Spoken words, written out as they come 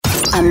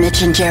A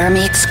Mitch and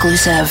Jeremy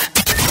exclusive.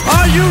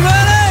 Are you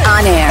ready?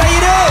 On air. How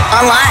you doing?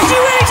 Online. You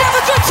ready to have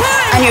a good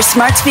time? On your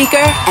smart speaker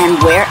and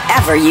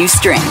wherever you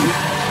stream.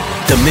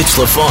 The Mitch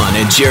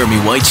LaFon and Jeremy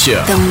White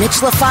Show. The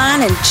Mitch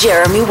LaFon and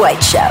Jeremy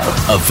White Show.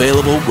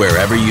 Available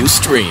wherever you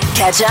stream.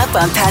 Catch up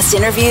on past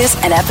interviews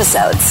and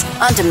episodes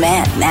on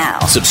demand now.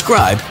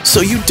 Subscribe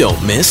so you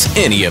don't miss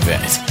any of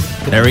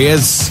it. There he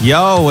is.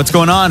 Yo, what's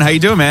going on? How you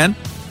doing, man?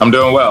 I'm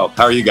doing well.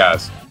 How are you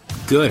guys?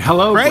 Good.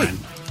 Hello, Great. Glenn.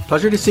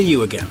 Pleasure to see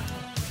you again.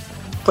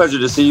 Pleasure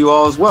to see you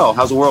all as well.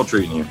 How's the world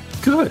treating you?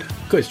 Good.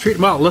 Good. It's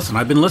treating well. Listen,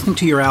 I've been listening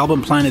to your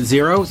album Planet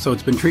Zero, so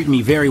it's been treating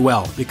me very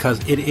well because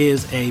it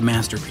is a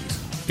masterpiece.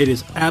 It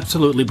is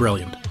absolutely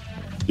brilliant.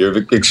 You're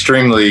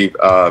extremely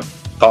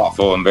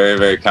thoughtful and very,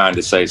 very kind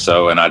to say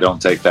so, and I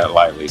don't take that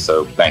lightly,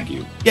 so thank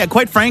you. Yeah,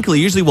 quite frankly,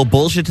 usually we'll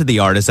bullshit to the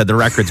artist that the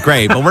record's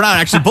great, but we're not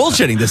actually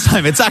bullshitting this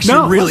time. It's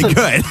actually really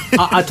good.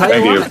 I'll tell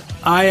Thank you you. what.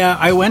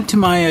 I went to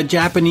my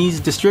Japanese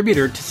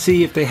distributor to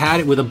see if they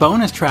had it with a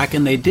bonus track,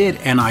 and they did,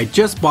 and I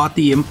just bought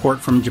the import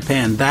from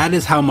Japan. That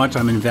is how much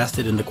I'm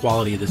invested in the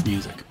quality of this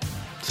music.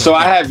 So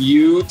I have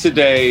you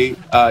today,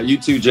 you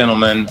two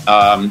gentlemen,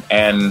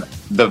 and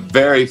the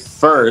very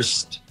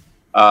first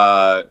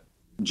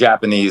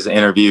Japanese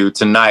interview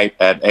tonight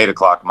at 8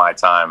 o'clock my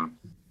time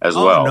as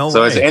well. No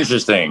so way. it's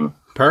interesting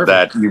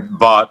Perfect. that you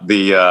bought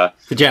the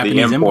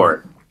Japanese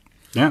import.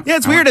 Yeah,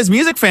 it's weird. As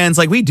music fans,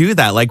 like, we do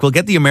that. Like, we'll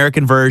get the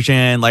American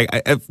version. Like,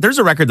 if there's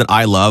a record that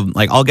I love,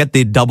 like, I'll get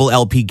the double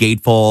LP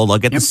gatefold. I'll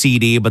get the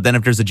CD. But then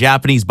if there's a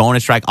Japanese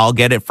bonus track, I'll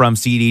get it from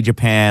CD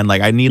Japan.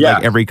 Like, I need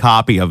like every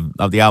copy of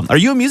the album. Are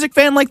you a music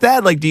fan like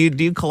that? Like, do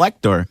you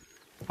collect or?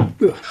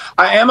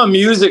 I am a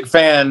music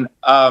fan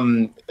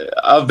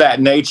of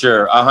that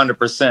nature,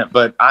 100%.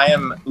 But I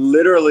am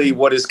literally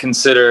what is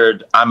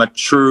considered, I'm a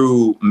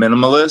true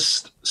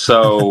minimalist.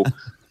 So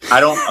I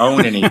don't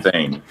own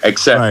anything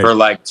except for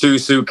like 2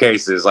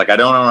 suitcases. Like, I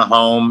don't own a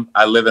home.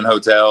 I live in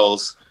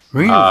hotels.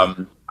 Really?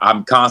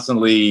 I'm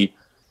constantly,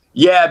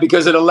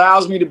 because it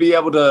allows me to be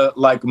able to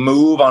like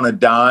move on a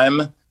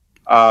dime.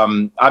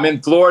 I'm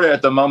in Florida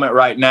at the moment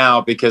right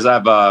now because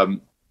I've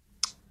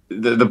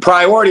the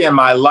priority in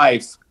my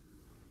life,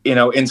 you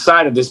know,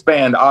 inside of this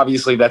band,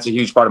 obviously that's a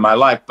huge part of my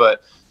life,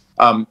 but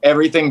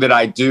everything that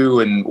I do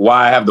and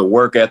why I have the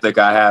work ethic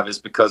I have is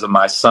because of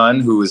my son,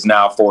 who is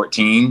now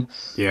 14.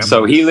 Yeah.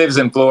 So he lives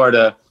in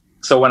Florida.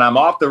 So when I'm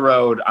off the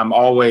road, I'm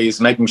always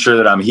making sure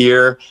that I'm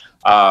here.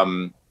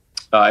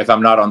 If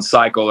I'm not on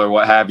cycle or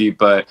what have you,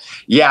 but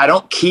I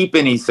don't keep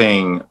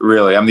anything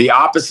really. I'm the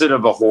opposite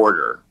of a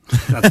hoarder.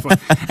 That's funny.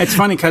 It's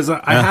funny because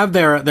I have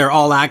their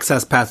all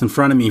access pass in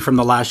front of me from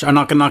the last show. I'm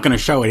not going to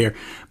show it here,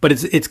 but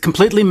it's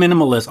completely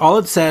minimalist. All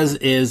it says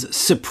is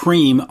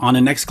Supreme on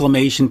an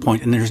exclamation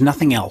point, and there's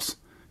nothing else.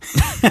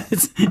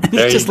 it's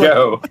There just you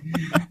go.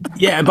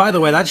 Yeah. And by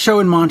the way, that show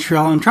in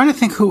Montreal, I'm trying to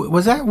think who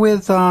was that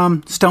with.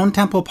 Stone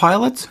Temple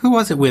Pilots. Who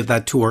was it with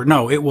that tour?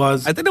 No, it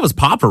was. I think it was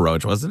Papa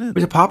Roach, wasn't it?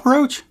 Was it Papa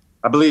Roach?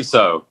 I believe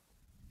so.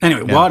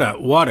 Anyway,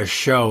 what a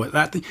show!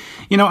 That,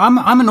 you know,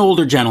 I'm an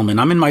older gentleman.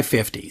 I'm in my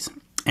 50s.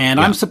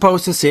 And I'm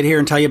supposed to sit here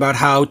and tell you about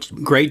how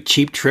great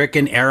Cheap Trick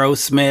and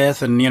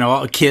Aerosmith and, you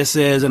know, Kiss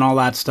is and all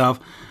that stuff.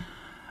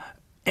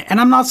 And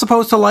I'm not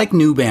supposed to like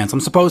new bands. I'm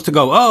supposed to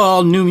go,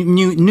 oh,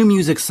 new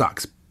music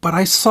sucks. But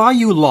I saw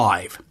you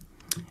live.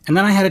 And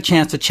then I had a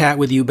chance to chat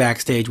with you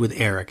backstage with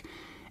Eric.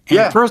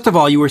 And first of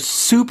all, you were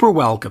super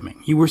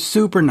welcoming. You were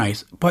super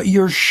nice. But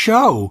your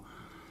show,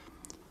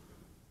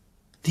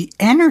 the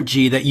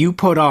energy that you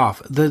put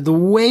off, the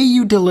way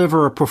you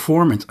deliver a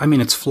performance, I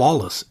mean, it's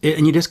flawless.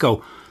 And you just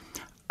go,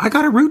 I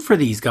got to root for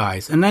these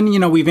guys. And then, you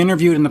know, we've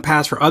interviewed in the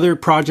past for other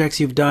projects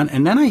you've done.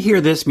 And then I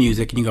hear this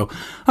music and you go,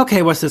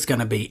 okay, what's this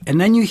going to be?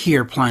 And then you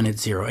hear Planet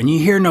Zero and you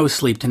hear No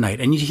Sleep Tonight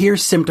and you hear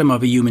Symptom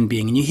of a Human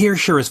Being and you hear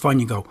Sure Is Fun.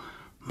 You go,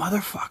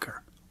 motherfucker,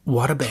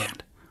 what a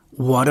band.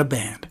 What a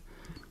band.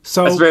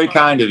 So That's very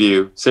kind of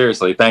you.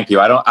 Seriously. Thank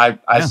you.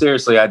 I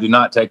seriously, I do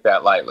not take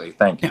that lightly.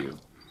 Thank you.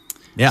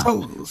 Yeah.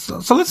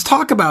 So let's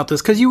talk about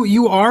this because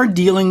you are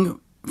dealing,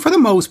 for the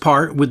most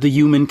part, with the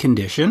human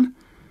condition.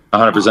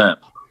 100%.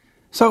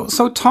 So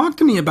talk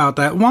to me about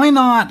that. Why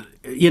not,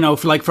 you know,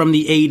 like from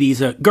the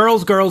 80s,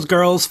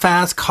 girls,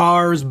 fast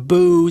cars,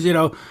 booze, you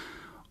know.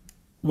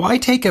 Why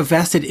take a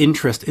vested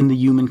interest in the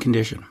human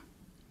condition?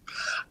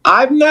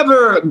 I've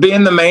never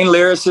been the main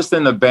lyricist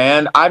in the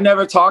band. I've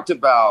never talked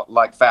about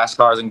like fast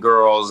cars and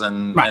girls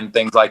and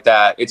things like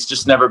that. It's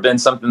just never been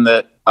something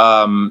that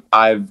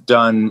I've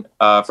done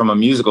from a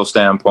musical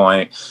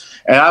standpoint.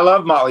 And I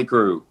love Motley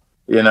Crue,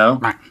 you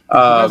know.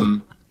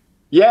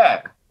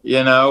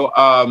 You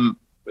know.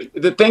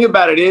 The thing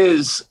about it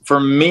is, for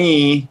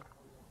me,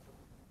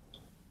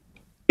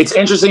 it's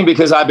interesting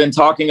because I've been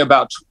talking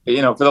about,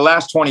 you know, for the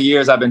last 20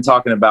 years, I've been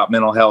talking about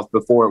mental health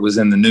before it was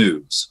in the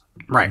news.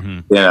 Right.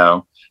 You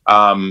know,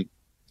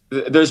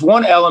 there's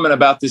one element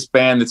about this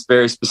band that's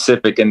very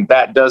specific, and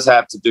that does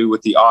have to do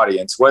with the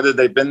audience, whether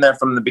they've been there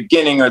from the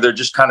beginning or they're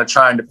just kind of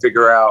trying to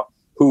figure out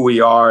who we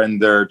are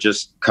and they're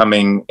just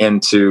coming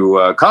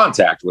into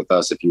contact with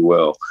us, if you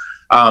will.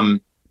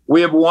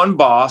 We have one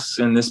boss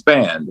in this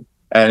band.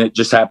 and it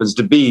just happens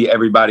to be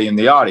everybody in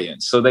the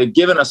audience. So they've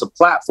given us a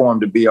platform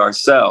to be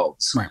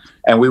ourselves, Right.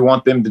 and we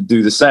want them to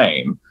do the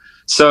same.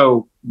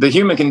 So the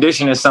human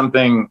condition is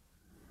something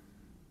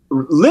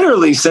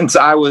literally since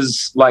I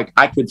was like,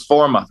 I could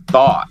form a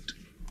thought.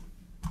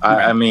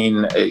 I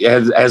mean,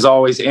 it has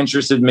always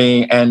interested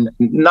me, and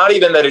not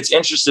even that it's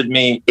interested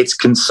me, it's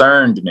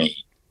concerned me.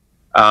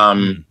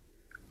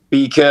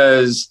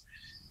 Because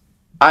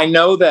I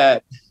know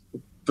that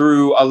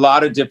through a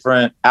lot of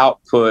different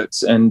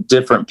outputs and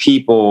different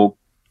people,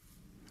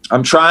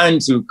 I'm trying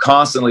to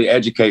constantly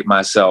educate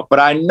myself.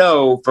 But I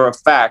know for a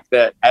fact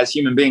that as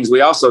human beings,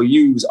 we also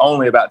use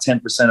only about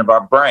 10% of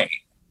our brain.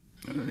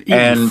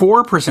 Even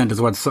 4%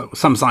 is what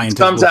some scientists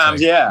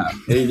sometimes, will say. yeah,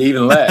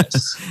 even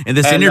less. In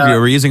this interview,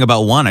 we're using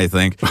about 1, I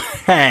think.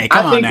 Hey,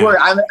 come on now.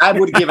 I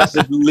would give us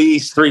at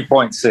least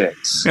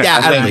 3.6.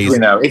 Yeah, at least. You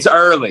know, it's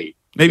early.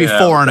 Maybe 4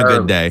 on a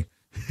good day.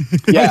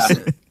 Yeah.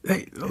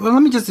 Hey,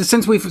 let me just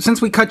since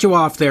we cut you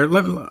off there.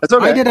 That's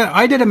okay.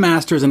 I did a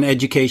master's in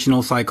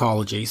educational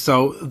psychology,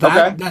 so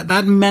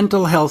that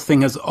mental health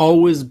thing has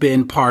always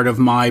been part of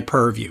my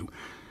purview.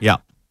 Yeah.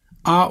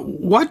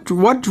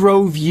 What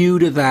drove you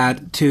to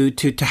that to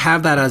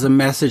have that as a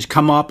message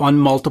come up on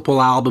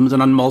multiple albums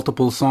and on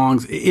multiple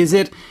songs? Is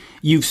it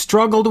you've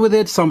struggled with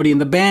it, somebody in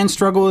the band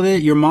struggled with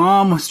it, your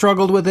mom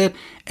struggled with it,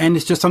 and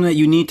it's just something that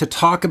you need to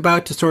talk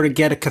about to sort of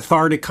get a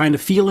cathartic kind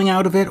of feeling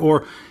out of it,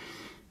 or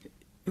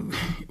I'm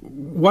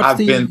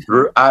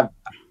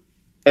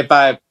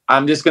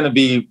just going to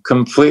be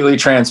completely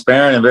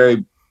transparent and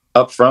very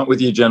upfront with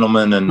you,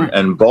 gentlemen,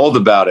 and bold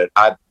about it.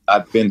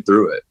 I've been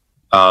through it.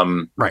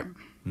 Right.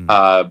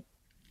 I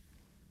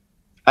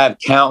have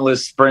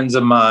countless friends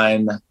of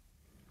mine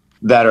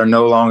that are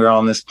no longer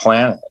on this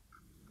planet,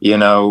 you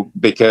know,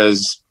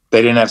 because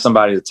they didn't have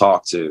somebody to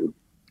talk to,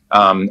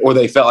 or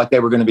they felt like they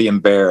were going to be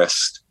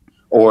embarrassed,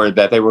 or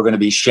that they were going to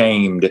be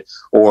shamed,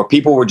 or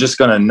people were just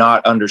going to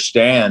not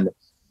understand.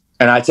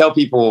 And I tell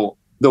people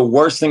the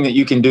worst thing that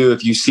you can do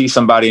if you see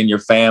somebody in your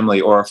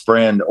family or a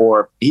friend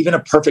or even a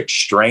perfect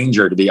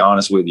stranger, to be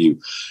honest with you,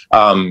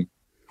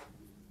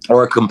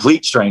 or a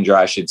complete stranger,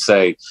 I should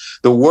say,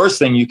 the worst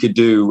thing you could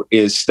do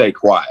is stay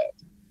quiet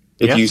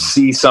if you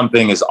see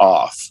something is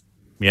off.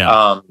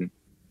 Yeah. And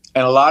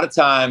a lot of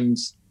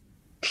times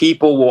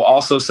people will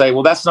also say,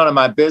 well, that's none of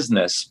my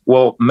business.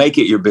 Well, make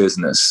it your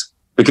business,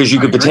 because you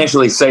could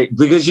potentially save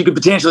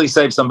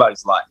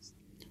somebody's life.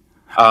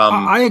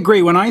 I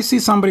agree. When I see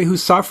somebody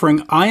who's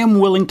suffering, I am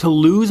willing to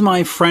lose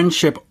my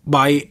friendship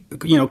by,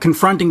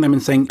 confronting them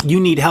and saying, you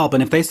need help.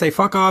 And if they say,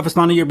 fuck off, it's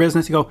none of your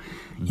business, you go,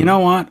 you know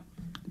what?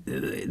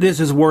 This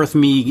is worth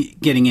me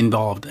getting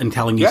involved and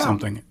telling you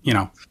something,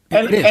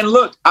 And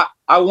look,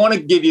 I want to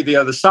give you the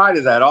other side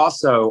of that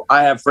also.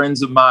 I have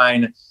friends of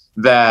mine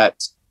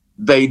that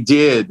they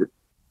did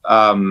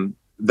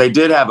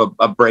have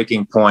a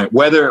breaking point,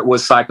 whether it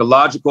was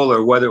psychological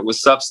or whether it was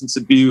substance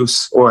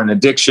abuse or an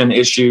addiction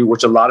issue,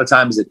 which a lot of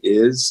times it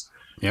is.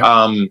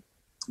 Yep.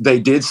 They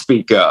did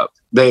speak up.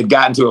 They had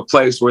gotten to a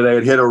place where they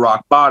had hit a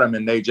rock bottom,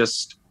 and they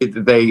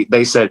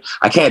said,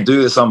 I can't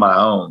do this on my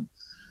own.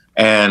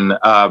 And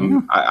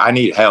I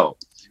need help.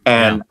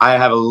 And I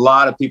have a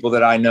lot of people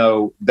that I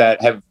know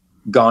that have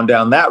gone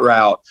down that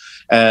route,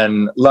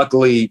 and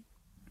luckily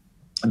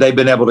they've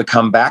been able to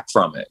come back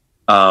from it.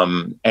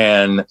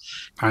 And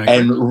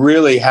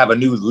really have a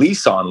new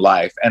lease on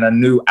life and a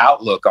new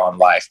outlook on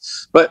life.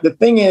 But the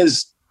thing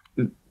is,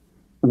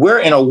 we're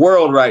in a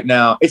world right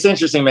now. It's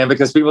interesting, man,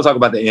 because people talk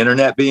about the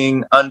internet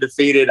being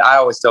undefeated. I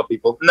always tell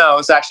people, no,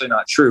 it's actually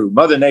not true.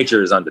 Mother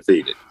Nature is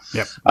undefeated.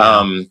 Yep.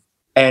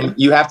 And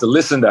you have to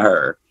listen to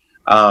her.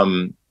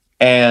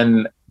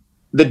 And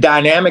the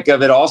dynamic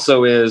of it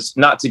also is,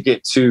 not to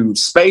get too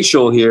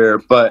spatial here,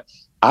 but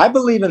I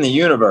believe in the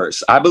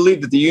universe. I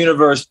believe that the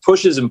universe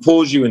pushes and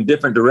pulls you in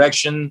different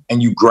directions,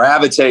 and you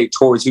gravitate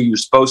towards who you're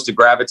supposed to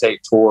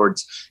gravitate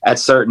towards at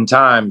certain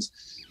times,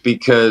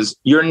 because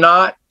you're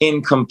not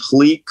in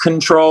complete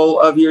control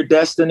of your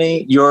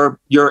destiny. You're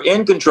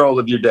in control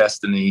of your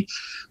destiny,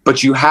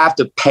 but you have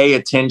to pay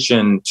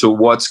attention to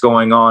what's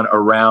going on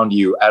around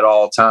you at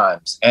all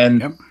times.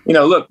 And,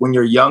 look, when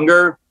you're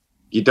younger,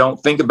 you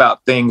don't think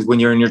about things when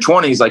you're in your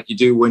 20s like you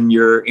do when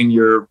you're in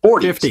your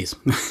 40s.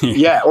 50s.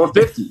 Yeah, or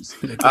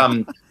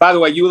 50s. By the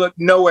way, you look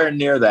nowhere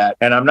near that.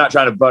 And I'm not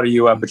trying to butter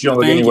you up, but you don't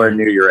look anywhere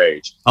near your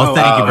age. Oh,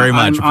 thank you very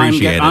much.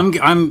 Appreciate it.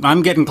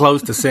 I'm getting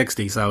close to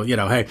 60, so,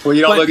 hey. Well,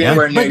 you don't look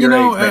anywhere near your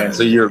age, man.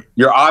 So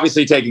you're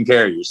obviously taking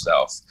care of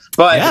yourself.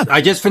 But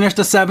I just finished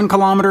a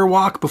 7-kilometer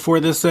walk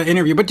before this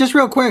interview. But just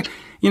real quick,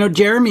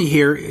 Jeremy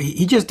here,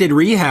 he just did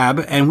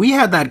rehab, and we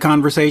had that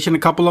conversation a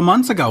couple of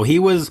months ago. He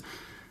was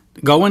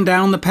going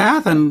down the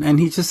path, and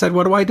he just said,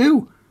 what do I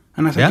do?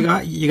 And I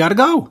said, you got to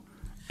go.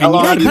 And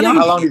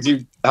how long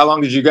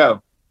did you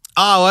go?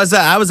 Oh,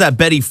 I was at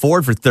Betty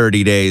Ford for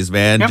 30 days,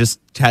 man. Yep. Just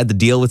had to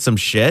deal with some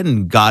shit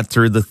and got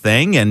through the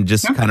thing and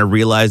just kind of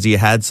realized you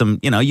had some,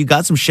 you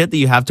got some shit that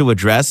you have to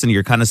address and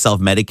you're kind of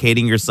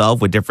self-medicating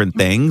yourself with different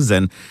things.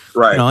 And,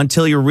 Right.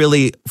 Until you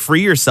really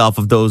free yourself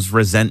of those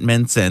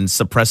resentments and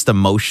suppressed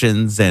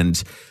emotions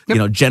and,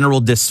 general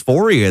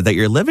dysphoria that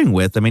you're living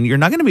with, I mean, you're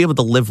not going to be able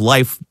to live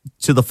life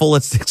to the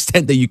fullest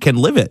extent that you can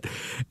live it.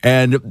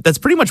 And that's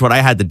pretty much what I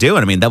had to do.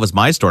 And I mean, that was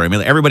my story. I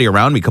mean, everybody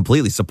around me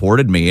completely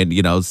supported me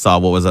and, saw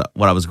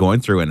what I was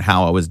going through and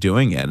how I was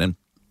doing it. And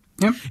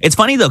it's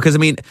funny though, because I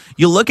mean,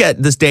 you look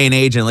at this day and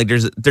age and like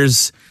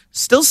there's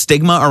still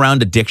stigma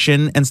around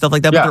addiction and stuff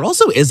like that, but there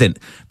also isn't.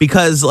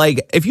 Because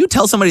like if you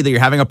tell somebody that you're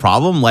having a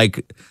problem,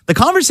 like the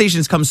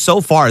conversations come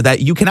so far that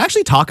you can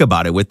actually talk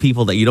about it with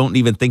people that you don't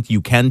even think you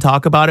can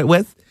talk about it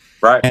with.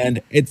 Right.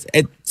 And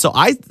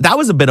that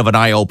was a bit of an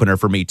eye opener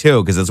for me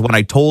too, because it's when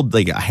I told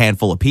like a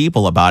handful of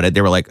people about it,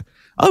 they were like,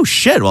 oh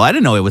shit, well, I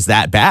didn't know it was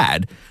that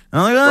bad.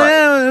 I'm like,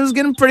 yeah, it was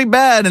getting pretty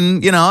bad.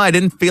 And, I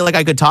didn't feel like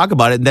I could talk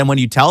about it. And then when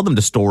you tell them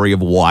the story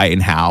of why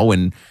and how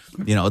and,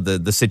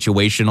 the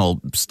situational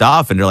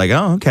stuff, and they're like,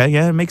 oh, okay,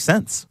 yeah, it makes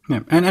sense.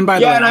 Yeah. And by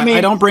the way,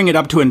 I don't bring it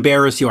up to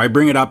embarrass you. I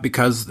bring it up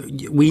because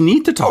we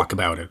need to talk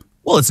about it.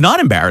 Well, it's not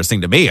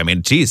embarrassing to me. I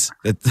mean, geez,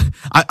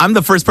 I'm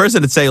the first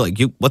person to say, like,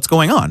 what's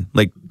going on?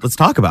 Like, let's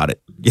talk about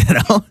it,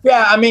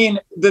 Yeah, I mean,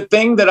 the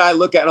thing that I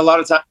look at a lot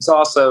of times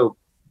also,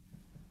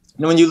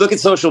 when you look at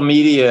social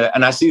media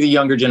and I see the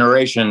younger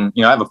generation,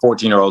 I have a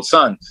 14-year-old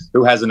son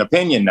who has an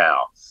opinion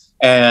now.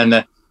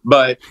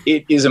 But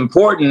it is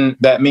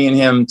important that me and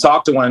him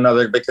talk to one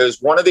another,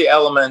 because one of the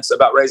elements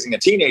about raising a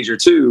teenager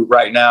too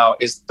right now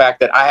is the fact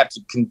that I have to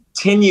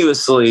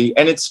continuously,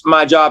 and it's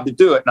my job to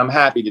do it, and I'm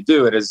happy to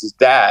do it as his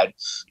dad,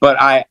 but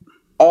I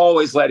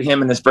always let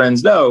him and his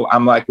friends know,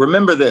 I'm like,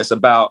 remember this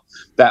about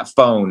that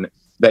phone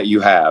that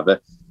you have.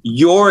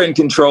 You're in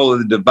control of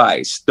the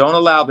device. Don't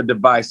allow the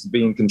device to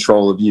be in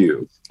control of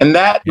you. And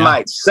that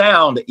might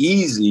sound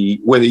easy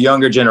with a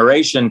younger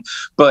generation,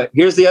 but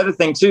here's the other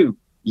thing too.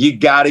 You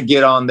got to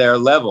get on their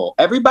level.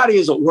 Everybody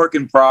is a work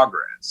in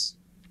progress.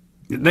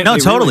 No,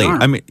 totally. Really,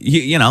 I mean,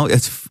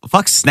 it's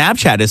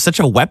Snapchat is such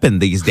a weapon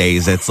these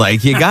days. It's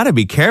like, you got to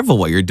be careful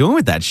what you're doing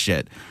with that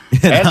shit.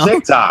 And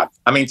TikTok.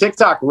 I mean,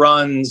 TikTok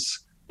runs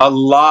a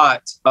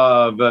lot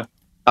of,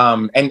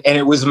 and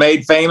it was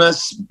made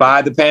famous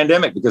by the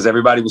pandemic because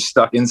everybody was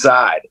stuck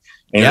inside.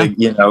 And,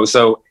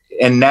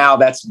 and now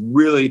that's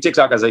really,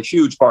 TikTok is a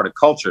huge part of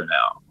culture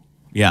now.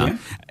 Yeah.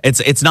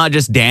 It's not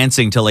just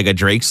dancing to like a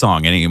Drake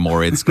song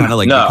anymore. It's kind of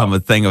like become a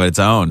thing of its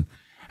own.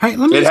 Hey,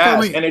 let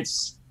me and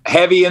it's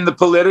heavy in the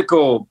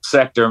political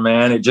sector,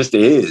 man. It just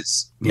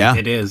is. Yeah,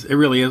 it is. It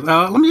really is.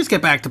 Let me just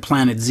get back to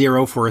Planet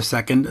Zero for a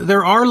second.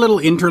 There are little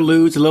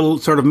interludes, little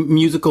sort of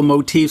musical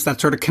motifs that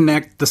sort of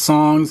connect the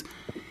songs.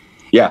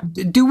 Yeah.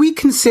 Do we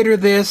consider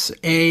this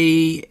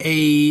a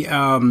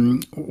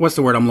what's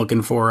the word I'm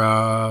looking for?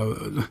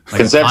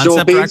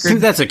 Conceptual piece? Record?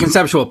 That's a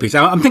conceptual piece.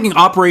 I'm thinking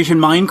Operation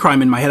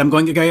Mindcrime in my head. I'm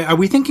going, are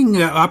we thinking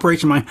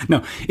Operation Mind?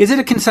 No. Is it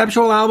a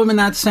conceptual album in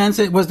that sense?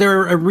 Was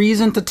there a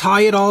reason to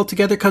tie it all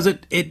together? Because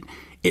it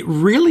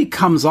really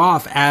comes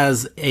off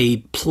as a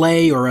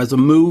play or as a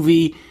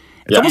movie.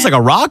 It's almost like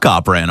a rock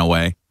opera in a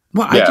way.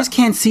 Well, I just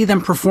can't see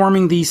them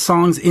performing these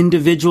songs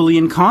individually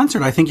in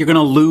concert. I think you're going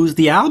to lose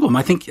the album.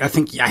 I think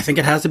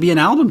it has to be an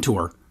album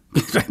tour.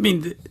 I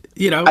mean,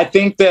 I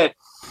think that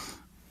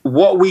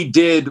what we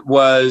did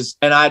was,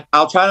 and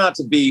I'll try not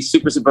to be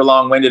super, super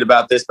long-winded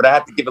about this, but I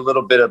have to give a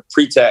little bit of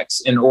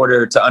pretext in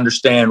order to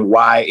understand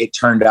why it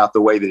turned out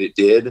the way that it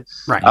did.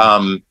 Right.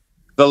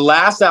 The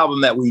last album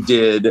that we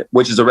did,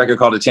 which is a record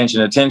called Attention,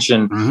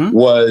 Attention,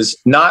 was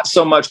not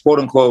so much, quote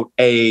unquote,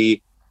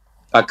 a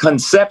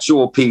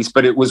conceptual piece,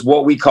 but it was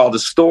what we called a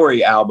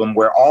story album,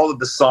 where all of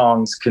the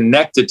songs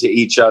connected to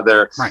each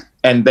other,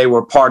 and they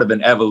were part of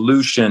an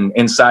evolution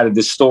inside of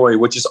this story,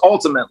 which is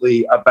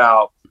ultimately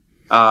about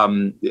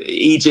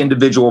each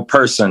individual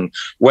person,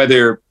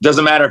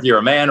 doesn't matter if you're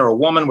a man or a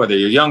woman, whether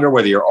you're younger,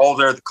 whether you're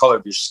older, the color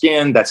of your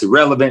skin, that's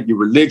irrelevant. Your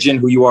religion,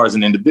 who you are as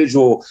an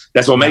individual,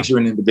 that's what makes you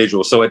an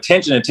individual. So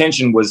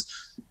Attention was,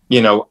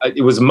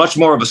 it was much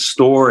more of a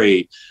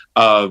story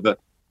of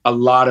a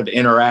lot of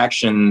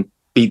interaction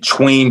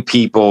between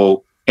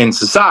people in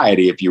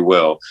society, if you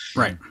will.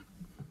 Right.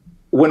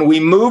 When we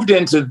moved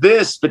into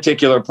this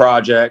particular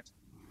project,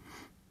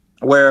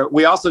 where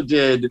we also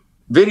did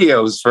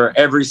videos for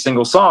every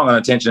single song on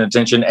Attention,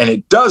 Attention, and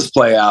it does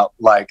play out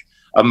like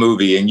a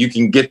movie, and you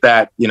can get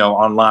that,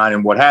 online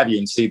and what have you,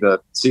 and see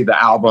the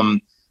album,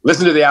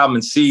 listen to the album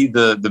and see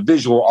the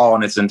visual all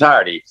in its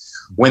entirety.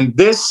 When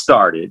this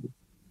started,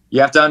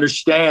 you have to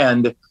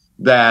understand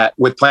that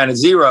with Planet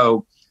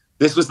Zero,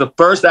 this was the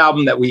first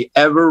album that we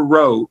ever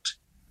wrote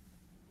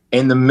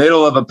in the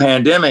middle of a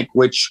pandemic,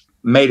 which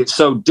made it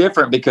so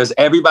different because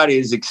everybody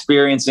is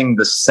experiencing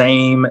the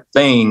same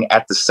thing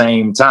at the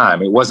same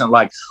time. It wasn't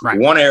like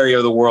one area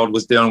of the world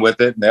was dealing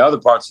with it and the other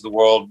parts of the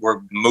world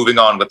were moving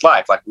on with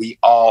life. Like, we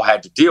all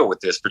had to deal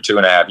with this for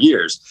 2.5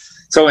 years.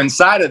 So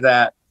inside of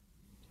that,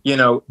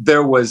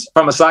 there was,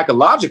 from a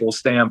psychological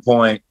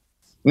standpoint,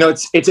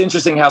 it's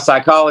interesting how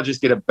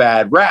psychologists get a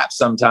bad rap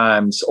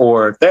sometimes,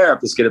 or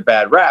therapists get a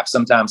bad rap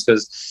sometimes,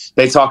 because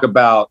they talk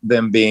about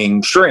them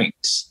being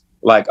shrinks,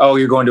 like, oh,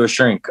 you're going to a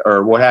shrink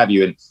or what have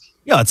you. And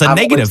yeah, it's a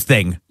negative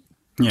thing.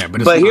 Yeah,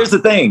 but here's the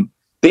thing.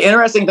 The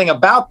interesting thing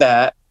about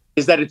that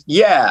is that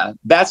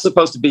that's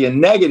supposed to be a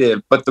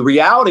negative. But the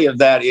reality of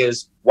that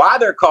is why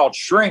they're called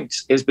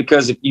shrinks is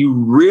because if you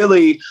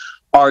really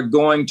are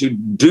going to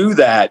do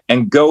that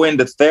and go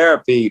into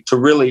therapy to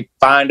really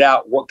find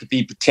out what could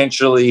be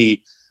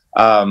potentially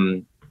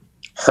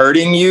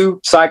hurting you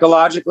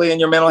psychologically in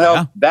your mental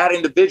health, that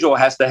individual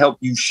has to help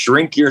you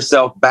shrink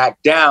yourself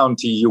back down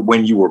to you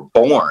when you were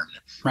born.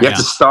 Right. You have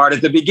to start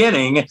at the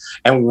beginning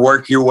and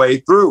work your way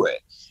through it.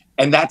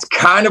 And that's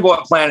kind of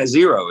what Planet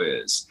Zero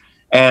is.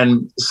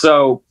 And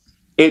so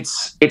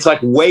it's like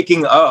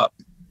waking up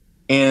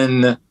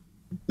in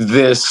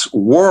this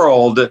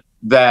world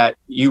that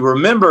you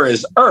remember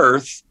as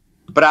Earth,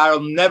 but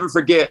I'll never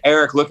forget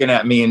Eric looking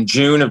at me in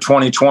June of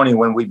 2020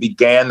 when we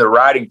began the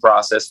writing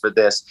process for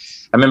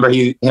this. I remember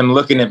him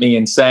looking at me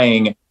and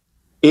saying,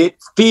 it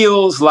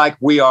feels like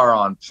we are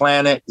on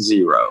Planet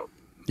Zero.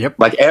 Yep.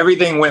 Like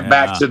everything went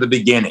back to the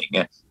beginning.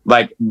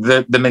 Like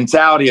the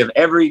mentality of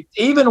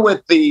even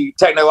with the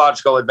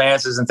technological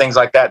advances and things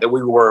like that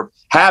we were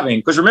having,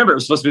 because remember, it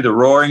was supposed to be the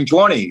roaring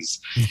 20s.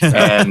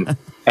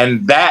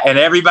 and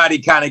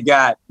everybody kind of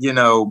got,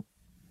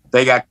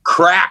 they got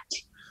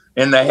cracked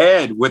in the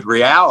head with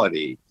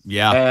reality.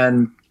 Yeah.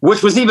 And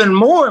which was even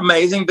more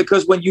amazing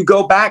because when you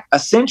go back a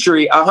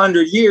century,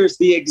 100 years,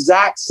 the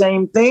exact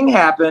same thing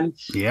happened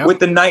with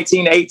the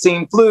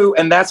 1918 flu.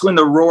 And that's when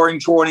the roaring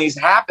 20s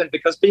happened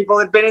because people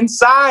had been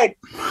inside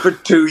for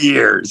 2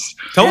 years.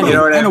 Totally. You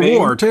know what I mean? A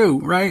war too,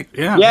 right?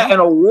 Yeah. Yeah. And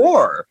a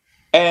war.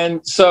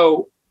 And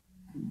so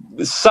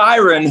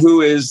Siren, who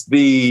is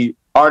the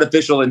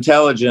artificial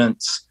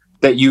intelligence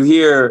that you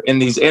hear in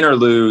these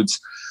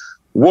interludes,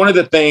 one of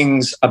the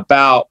things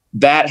about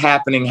that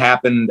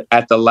happened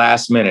at the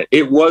last minute.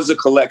 It was a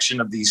collection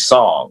of these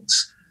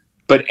songs,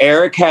 but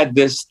Eric had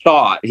this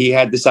thought. He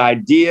had this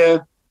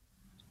idea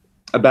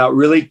about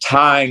really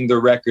tying the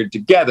record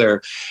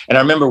together. And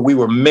I remember we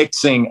were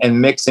mixing and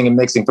mixing and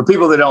mixing. For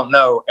people that don't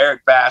know,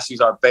 Eric Bass,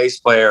 who's our bass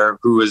player,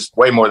 who is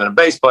way more than a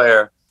bass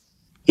player,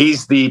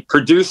 he's the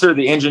producer,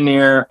 the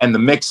engineer, and the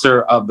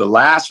mixer of the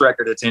last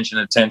record,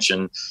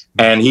 Attention.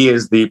 And he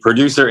is the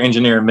producer,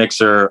 engineer, and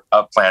mixer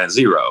of Planet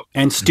Zero.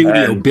 And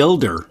studio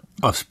builder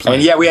of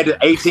Planet. And we had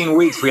 18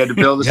 weeks. We had to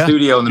build a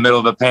studio in the middle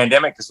of a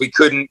pandemic because we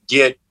couldn't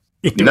get...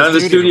 None of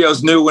the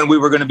studios knew when we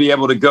were going to be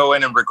able to go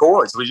in and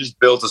record. So we just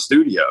built a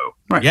studio.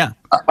 Right. Yeah.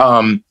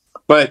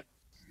 But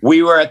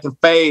we were at the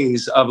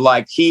phase of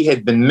like, he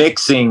had been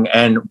mixing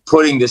and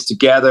putting this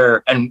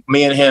together, and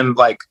me and him,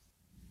 like,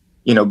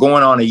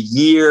 going on a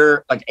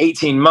year, like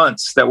 18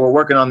 months that we're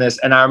working on this.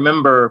 And I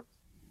remember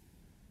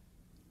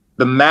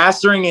the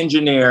mastering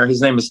engineer,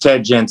 his name is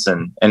Ted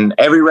Jensen, and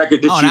every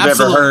record that you've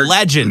ever heard.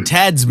 Legend.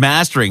 Ted's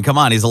mastering. Come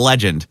on, he's a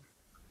legend.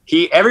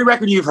 Every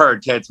record you've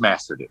heard, Ted's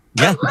mastered it.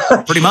 Yeah,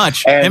 pretty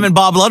much. Him and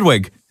Bob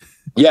Ludwig.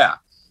 Yeah.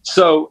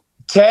 So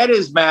Ted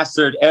has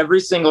mastered every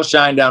single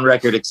Shinedown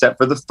record except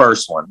for the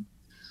first one.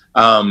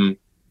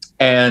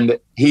 And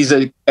he's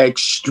an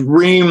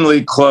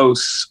extremely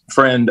close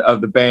friend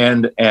of the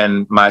band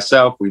and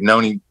myself. We've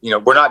known him,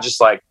 we're not just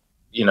like,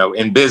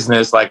 in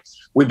business, like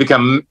we've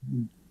become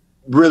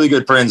really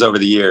good friends over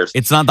the years.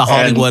 It's not the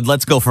Hollywood,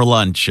 let's go for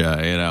lunch,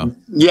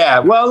 Yeah,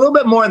 well, a little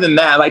bit more than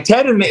that. Like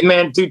Ted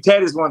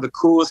Ted is one of the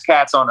coolest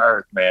cats on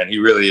earth, man. He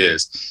really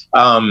is.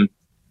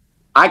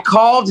 I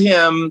called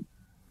him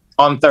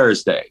on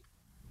Thursday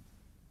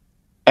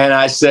and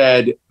I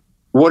said,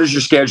 what does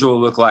your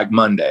schedule look like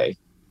Monday?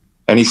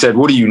 And he said,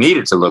 what do you need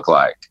it to look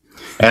like?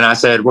 And I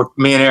said,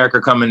 me and Eric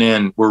are coming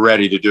in. We're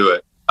ready to do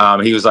it.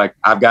 He was like,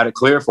 I've got it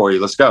clear for you.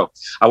 Let's go.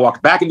 I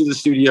walked back into the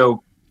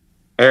studio,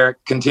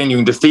 Eric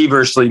continuing to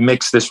feverishly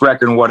mix this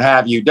record and what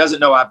have you. Doesn't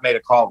know I've made a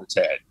call to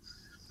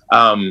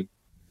Ted.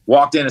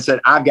 Walked in and said,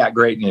 I've got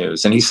great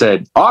news. And he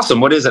said,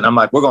 awesome. What is it? I'm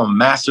like, we're going to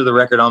master the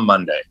record on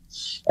Monday.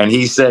 And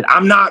he said,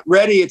 I'm not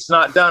ready. It's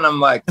not done. I'm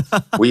like,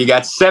 well, you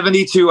got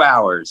 72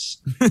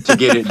 hours to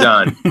get it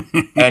done.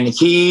 And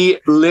he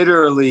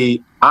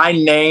literally... I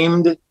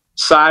named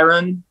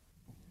Siren,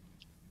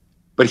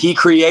 but he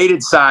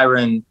created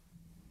Siren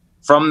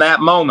from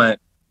that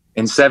moment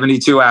in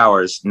 72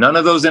 hours. None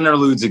of those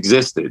interludes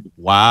existed.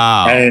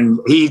 Wow. And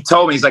he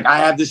told me, he's like, I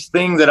have this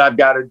thing that I've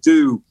got to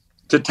do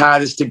to tie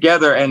this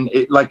together. And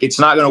it's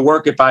not going to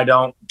work if I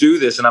don't do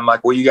this. And I'm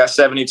like, well, you got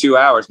 72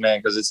 hours,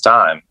 man, because it's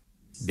time.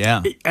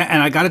 Yeah.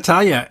 And I got to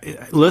tell you,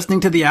 listening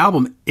to the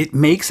album, it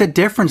makes a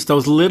difference.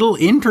 Those little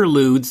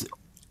interludes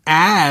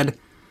add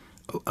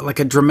like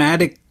a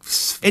dramatic...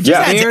 It just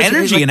adds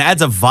energy and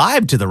adds a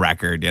vibe to the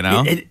record,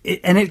 and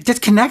it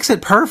just connects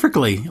it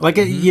perfectly. Like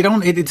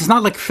it's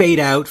not like fade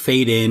out,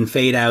 fade in,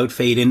 fade out,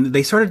 fade in.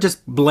 They sort of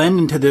just blend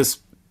into this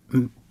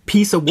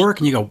piece of work,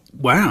 and you go,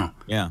 "Wow,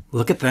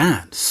 look at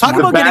that." Talk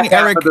about getting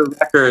Eric. Of the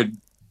record.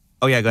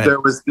 Oh yeah, go ahead. There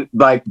was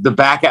like the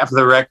back half of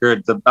the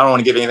record. I don't want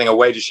to give anything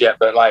away just yet,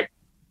 but like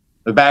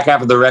the back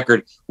half of the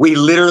record, we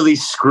literally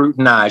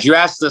scrutinize. You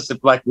asked us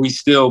if like we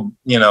still,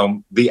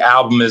 the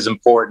album is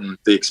important,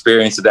 the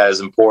experience of that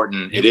is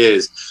important. It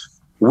is.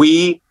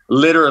 We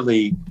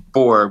literally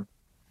for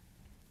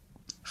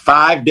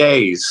 5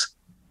 days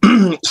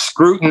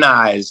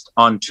scrutinized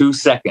on 2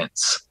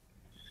 seconds.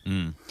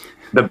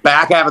 The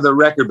back half of the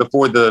record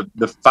before the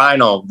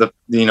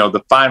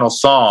final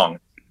song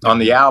on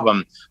the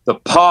album, the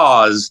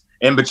pause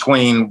in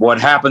between what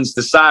happens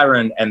to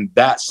Siren and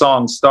that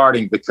song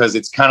starting, because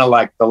it's kind of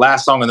like the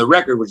last song on the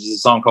record, which is a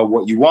song called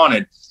What You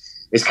Wanted,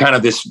 is kind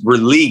of this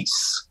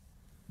release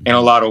in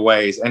a lot of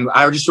ways. And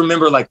I just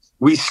remember like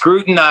we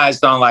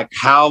scrutinized on like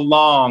how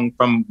long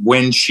from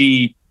when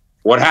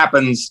what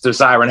happens to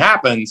Siren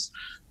happens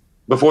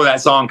before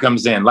that song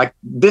comes in. Like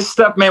this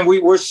stuff, man,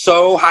 we're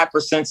so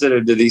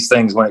hypersensitive to these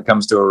things when it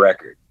comes to a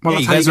record. Well,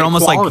 you guys are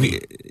almost quality.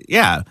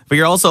 But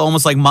you're also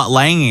almost like Mutt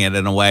Langing it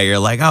in a way. You're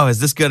like, oh,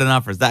 is this good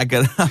enough or is that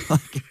good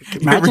enough?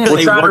 Imagine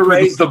we're trying to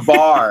raise the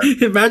bar.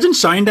 Imagine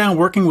Shinedown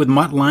working with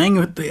Mutt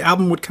Lange. The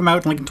album would come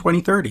out in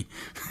 2030.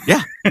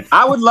 Yeah.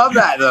 I would love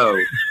that though.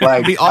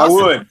 Like awesome.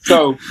 I would.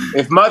 So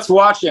if Mutt's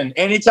watching,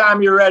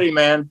 anytime you're ready,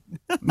 man.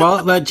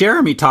 Well,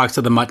 Jeremy talks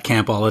to the Mutt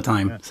camp all the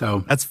time.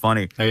 So that's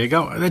funny. There you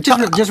go.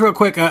 Just real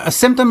quick, a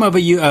symptom of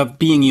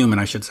being human,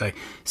 I should say.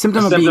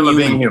 Symptom of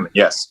being human.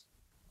 Yes.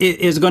 It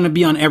is going to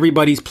be on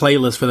everybody's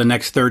playlist for the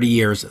next 30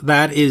 years.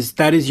 That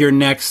is your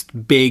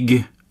next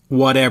big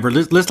whatever.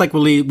 Just like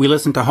we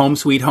listen to Home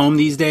Sweet Home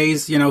these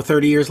days,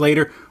 30 years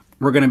later,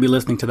 we're going to be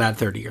listening to that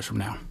 30 years from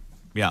now.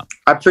 Yeah.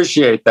 I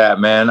appreciate that,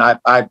 man.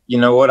 I you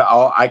know what?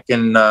 I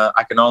can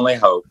only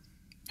hope.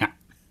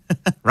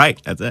 Right.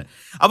 That's it.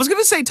 I was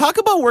going to say, talk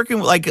about working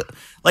like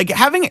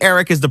having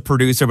Eric as the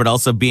producer, but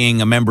also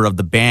being a member of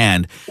the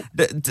band.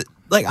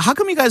 Like, how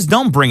come you guys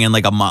don't bring in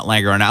like a Mutt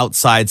Lange or an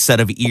outside set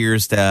of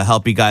ears to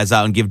help you guys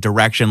out and give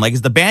direction? Like,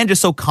 is the band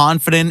just so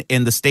confident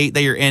in the state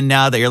that you're in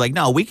now that you're like,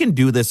 no, we can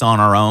do this on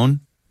our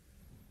own?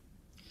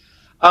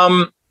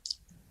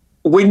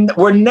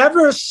 We're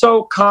never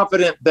so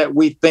confident that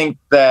we think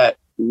that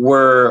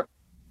we're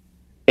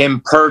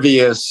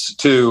impervious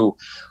to,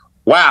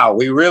 wow,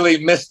 we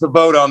really missed the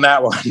boat on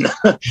that one. You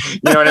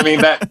know what I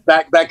mean? That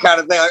kind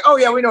of thing. Like, oh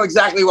yeah, we know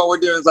exactly what we're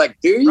doing. It's like,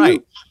 do you?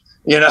 Right.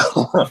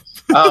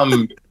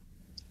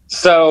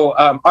 So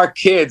our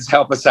kids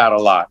help us out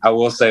a lot. I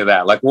will say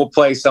that. Like we'll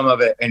play some of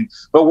it,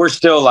 but we're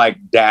still like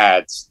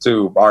dads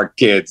to our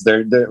kids.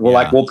 We're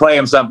like, we'll play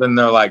them something. And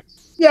they're like,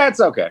 yeah, it's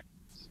okay.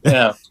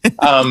 No,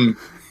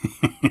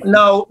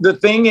 the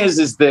thing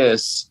is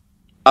this.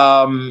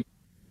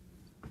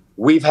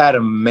 We've had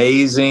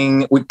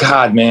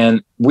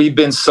we've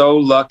been so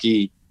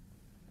lucky.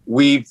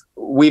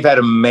 We've had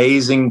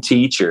amazing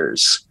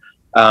teachers,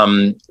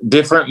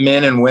 different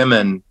men and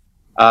women,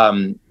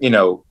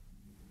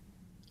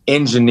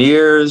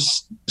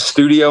 engineers,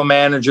 studio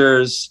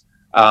managers,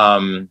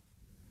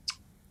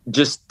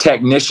 just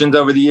technicians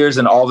over the years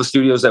in all the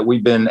studios that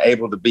we've been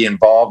able to be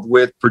involved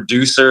with,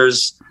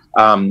 producers,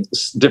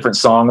 different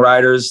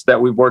songwriters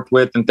that we've worked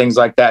with and things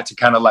like that to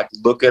kind of like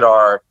look at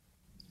our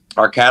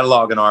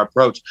catalog and our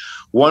approach.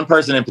 One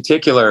person in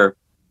particular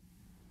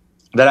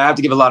that I have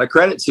to give a lot of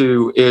credit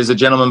to is a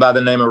gentleman by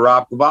the name of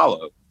Rob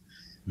Cavallo.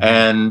 Mm-hmm.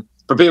 And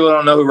for people who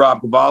don't know who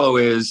Rob Cavallo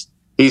is,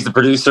 he's the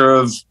producer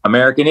of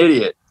American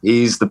Idiot.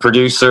 He's the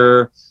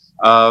producer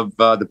of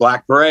The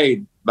Black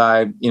Parade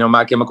by,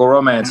 My Chemical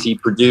Romance. He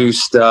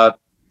produced The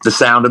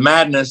Sound of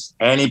Madness,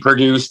 and he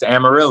produced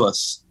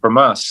Amaryllis from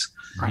us.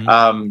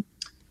 Right.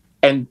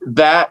 And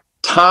that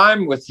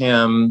time with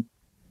him,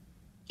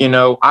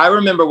 I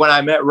remember when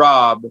I met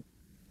Rob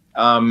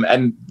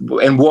and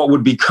what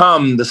would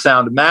become the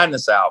Sound of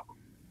Madness album.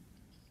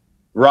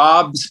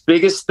 Rob's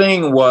biggest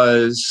thing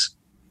was,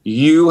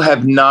 you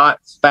have not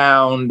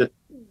found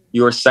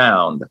your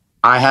sound.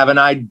 I have an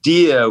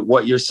idea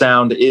what your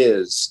sound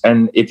is.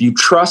 And if you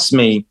trust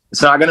me,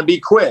 it's not going to be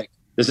quick.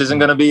 This isn't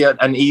going to be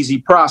an easy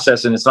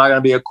process, and it's not going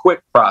to be a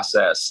quick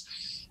process.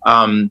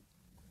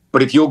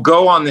 But if you'll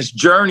go on this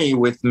journey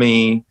with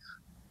me,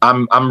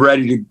 I'm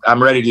ready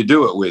to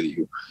do it with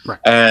you. Right.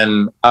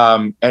 And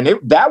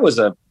that was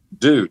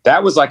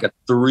like a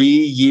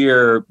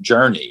 3-year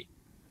journey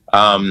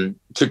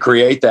to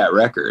create that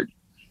record.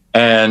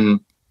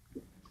 And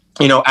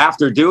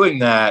after doing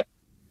that,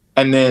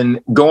 and then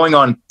going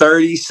on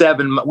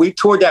 37, we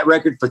toured that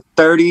record for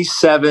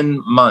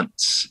 37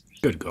 months.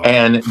 Good God.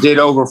 And did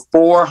over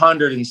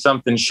 400 and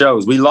something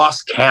shows. We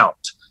lost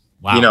count,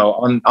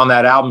 wow. On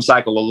that album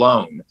cycle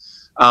alone.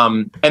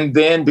 And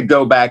then to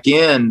go back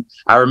in,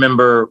 I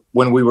remember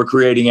when we were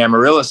creating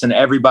Amaryllis, and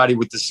everybody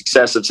with the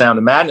success of Sound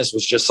of Madness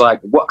was just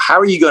like, how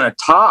are you going to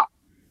top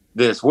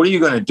this? What are you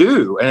going to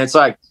do? And it's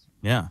like,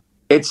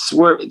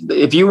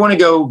 if you want to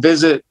go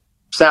visit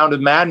Sound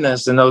of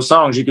Madness and those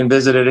songs, you can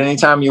visit it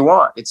anytime you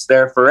want. It's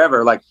there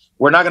forever. Like,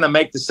 we're not going to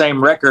make the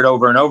same record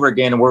over and over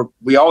again. And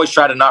we always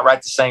try to not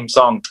write the same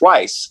song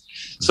twice.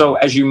 So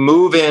as you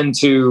move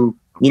into,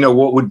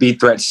 what would be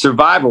Threat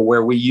Survival,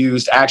 where we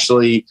used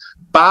actually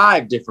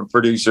 5 different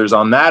producers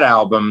on that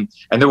album,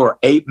 and there were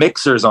 8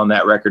 mixers on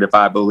that record, if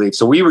I believe.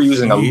 So we were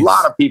using a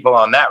lot of people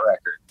on that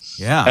record.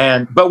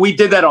 Yeah. But we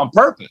did that on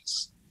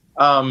purpose.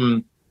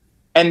 And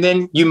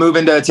then you move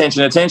into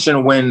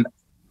Attention when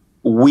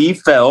we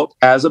felt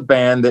as a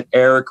band that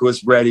Eric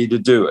was ready to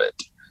do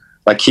it.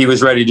 Like he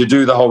was ready to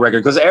do the whole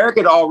record, because Eric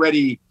had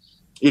already,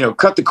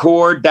 cut the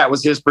chord. That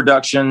was his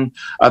production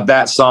of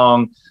that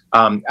song.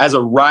 As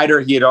a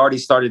writer, he had already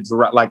started to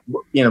write,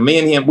 me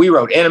and him, we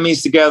wrote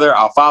Enemies together,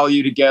 I'll Follow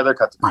You together,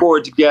 Cut the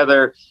Chord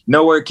together,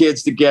 Nowhere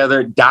Kids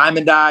together.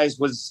 Diamond Eyes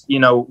was,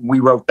 we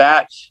wrote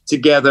that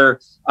together.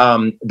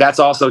 That's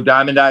also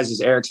Diamond Eyes is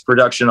Eric's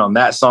production on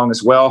that song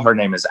as well. Her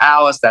name is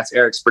Alice. That's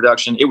Eric's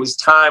production. It was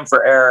time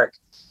for Eric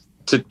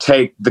to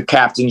take the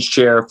captain's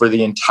chair for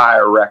the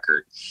entire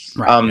record.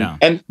 Right,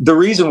 And the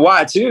reason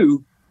why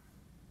too,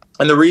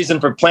 and the reason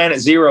for Planet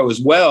Zero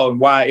as well, and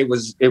why it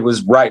was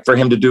right for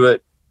him to do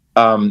it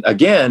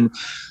again,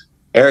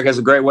 Eric has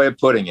a great way of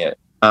putting it.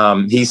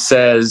 He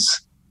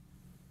says,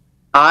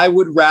 I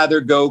would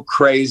rather go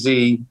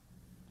crazy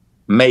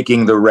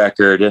making the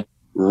record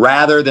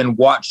rather than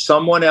watch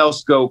someone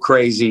else go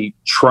crazy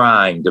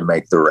trying to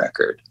make the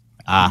record.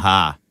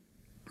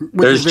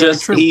 There's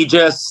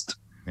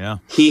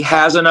he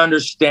has an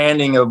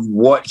understanding of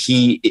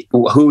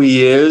who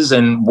he is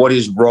and what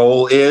his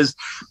role is.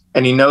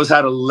 And he knows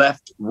how to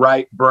left,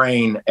 right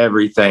brain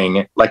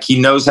everything. Like he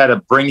knows how to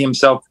bring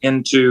himself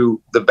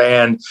into the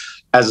band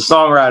as a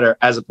songwriter,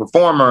 as a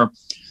performer.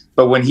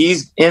 But when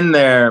he's in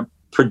there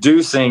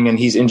producing and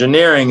he's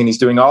engineering and he's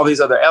doing all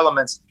these other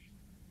elements,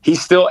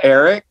 he's still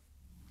Eric,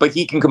 but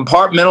he can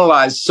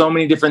compartmentalize so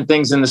many different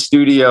things in the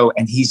studio.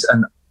 And he's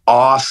an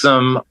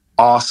awesome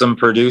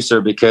producer,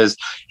 because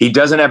he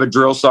doesn't have a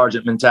drill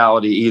sergeant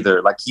mentality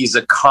either. Like he's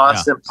a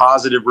constant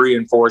positive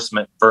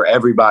reinforcement for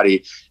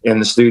everybody in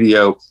the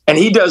studio. And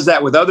he does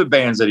that with other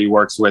bands that he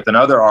works with and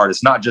other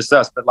artists, not just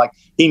us, but like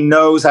he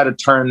knows how to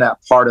turn that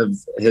part of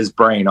his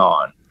brain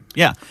on.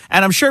 Yeah.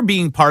 And I'm sure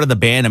being part of the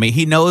band, I mean,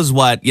 he knows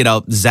what,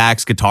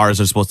 Zach's guitars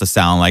are supposed to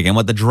sound like and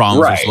what the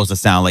drums are supposed to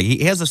sound like.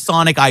 He has a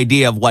sonic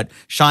idea of what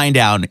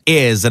Shinedown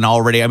is. And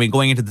already, I mean,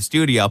 going into the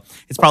studio,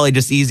 it's probably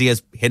just easy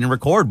as hit and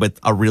record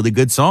with a really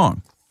good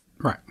song.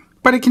 Right.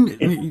 But it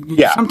can,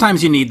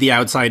 sometimes you need the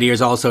outside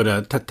ears also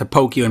to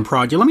poke you and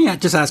prod you. Let me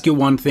just ask you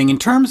one thing. In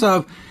terms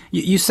of,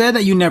 you said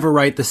that you never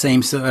write the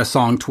same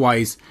song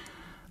twice.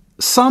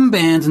 Some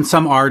bands and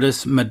some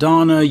artists,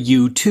 Madonna,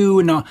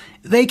 U2, and all,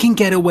 they can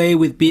get away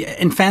with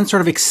and fans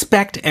sort of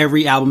expect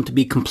every album to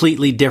be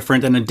completely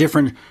different and a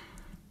different.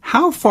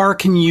 How far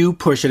can you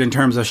push it in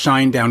terms of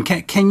Shinedown?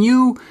 Can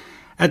you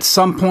at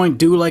some point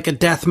do like a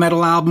death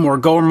metal album or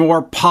go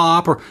more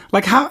pop, or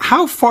like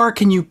how far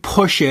can you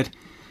push it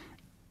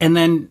and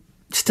then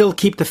still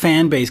keep the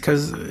fan base?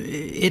 Because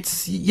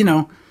it's,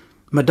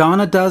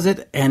 Madonna does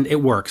it and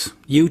it works.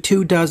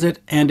 U2 does it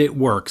and it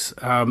works.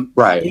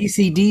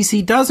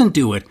 AC/DC doesn't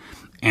do it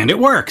and it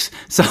works.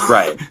 So,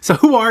 so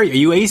who are you? Are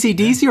you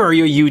AC/DC or are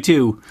you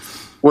U2?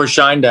 We're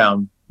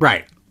Shinedown.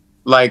 Right.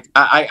 Like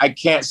I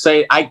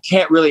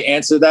can't really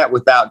answer that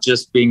without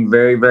just being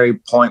very, very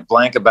point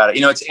blank about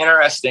it. It's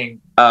interesting.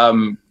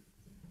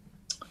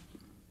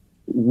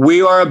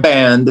 We are a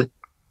band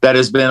that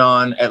has been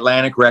on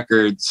Atlantic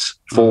Records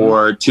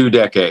for 2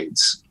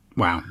 decades.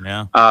 Wow.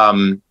 Yeah.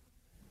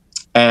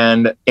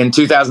 And in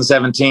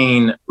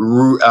 2017,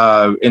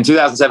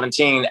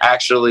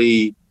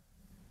 actually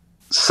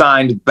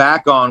signed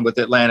back on with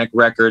Atlantic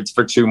Records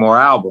for 2 more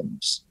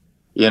albums,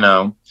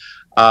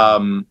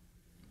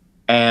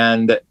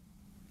 and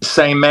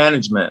same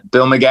management.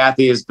 Bill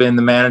McGathy has been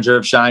the manager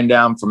of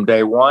Shinedown from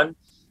day one.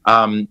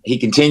 He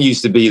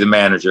continues to be the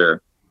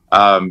manager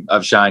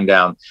of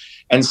Shinedown.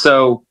 And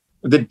so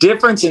the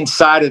difference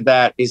inside of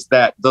that is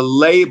that the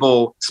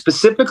label,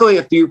 specifically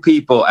a few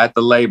people at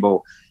the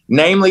label,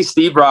 namely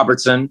Steve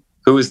Robertson,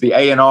 who is the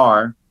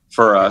A&R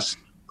for us,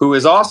 who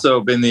has also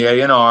been the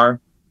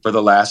A&R for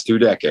the last 2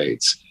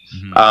 decades.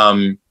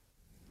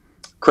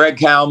 Craig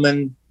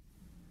Cowman,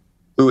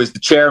 who is the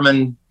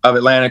chairman of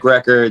Atlantic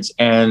Records,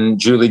 and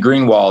Julie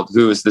Greenwald,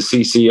 who is the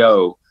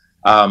CCO.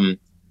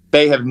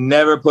 They have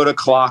never put a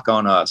clock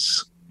on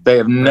us. They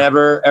have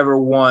never, ever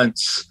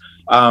once,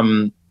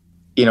 gone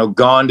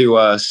to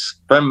us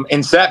from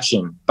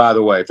inception, by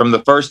the way, from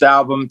the first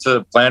album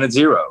to Planet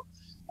Zero.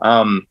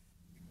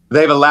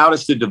 They've allowed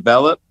us to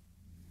develop.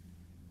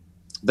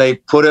 They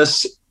put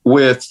us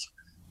with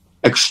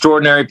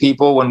extraordinary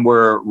people when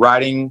we're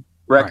writing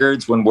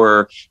records, when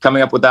we're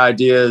coming up with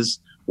ideas,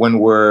 when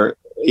we're,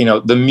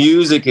 the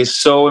music is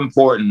so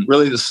important.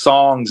 Really, the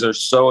songs are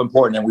so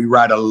important. And we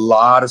write a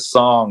lot of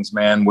songs,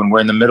 man. When we're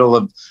in the middle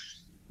of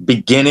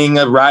beginning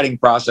a writing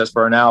process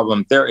for an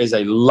album, there is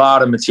a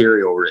lot of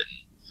material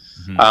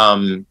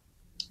written.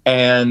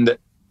 And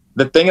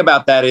the thing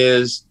about that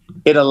is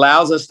it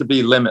allows us to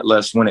be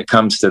limitless when it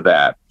comes to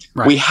that.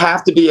 Right. We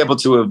have to be able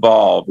to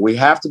evolve. We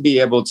have to be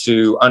able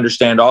to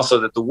understand also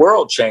that the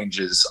world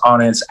changes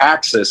on its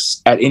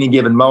axis at any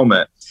given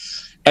moment.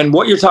 And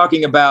what you're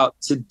talking about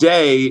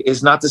today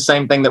is not the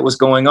same thing that was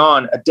going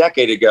on a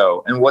decade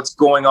ago. And what's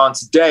going on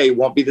today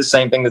won't be the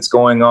same thing that's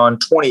going on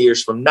 20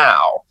 years from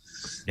now.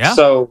 Yeah.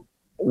 So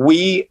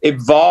we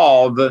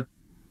evolve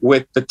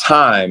with the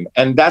time.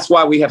 And that's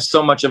why we have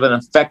so much of an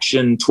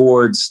affection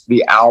towards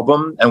the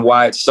album and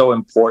why it's so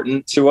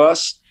important to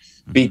us,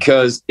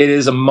 because it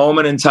is a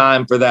moment in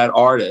time for that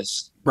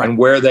artist and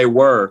where they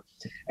were.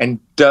 And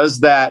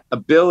does that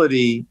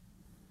ability,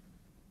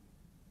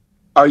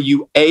 are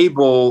you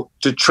able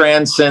to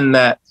transcend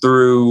that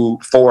through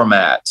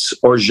formats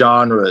or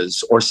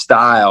genres or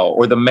style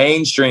or the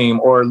mainstream,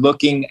 or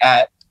looking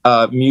at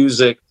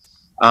music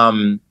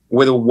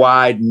with a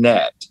wide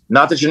net?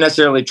 Not that you're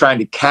necessarily trying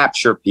to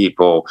capture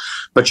people,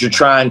 but you're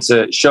trying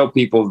to show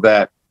people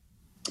that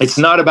it's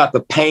not about the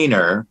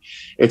painter,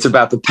 it's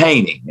about the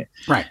painting.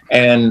 Right.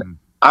 And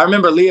I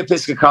remember Leah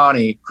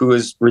Piscicani, who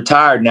is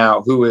retired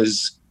now, who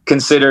is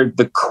considered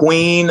the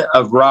queen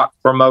of rock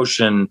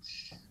promotion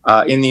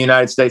in the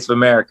United States of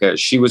America.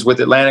 She was with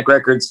Atlantic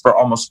Records for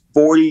almost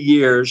 40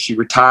 years. She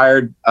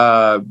retired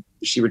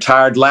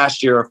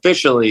last year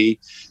officially,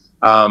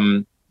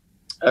 right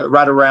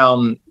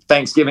around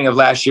Thanksgiving of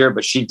last year,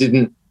 but she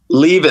didn't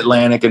leave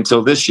Atlantic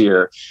until this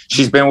year.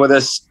 She's been with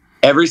us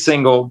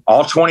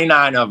all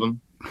 29 of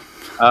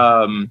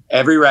them,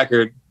 every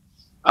record.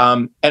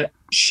 And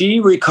she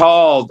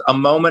recalled a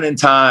moment in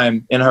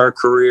time in her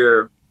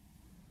career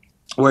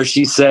where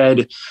she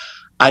said,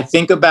 I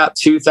think about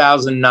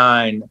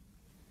 2009,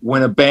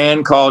 when a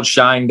band called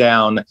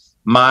Shinedown,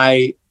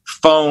 my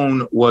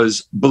phone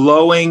was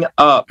blowing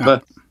up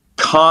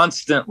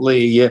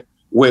constantly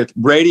with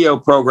radio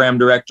program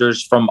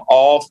directors from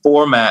all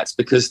formats,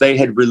 because they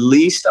had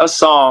released a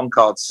song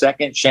called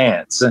Second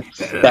Chance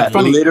that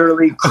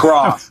literally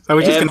crossed. I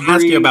was just going to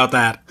ask you about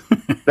that.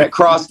 That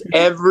crossed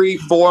every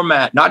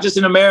format, not just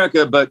in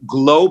America, but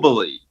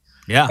globally.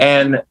 Yeah.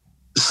 And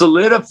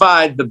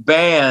solidified the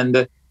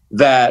band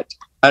that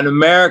an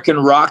American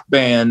rock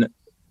band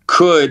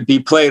could be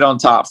played on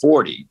Top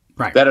 40.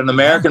 Right. That an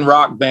American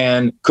rock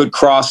band could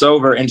cross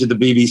over into the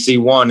BBC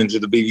One, into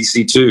the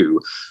BBC Two.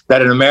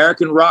 That an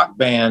American rock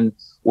band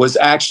was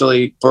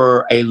actually,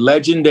 for a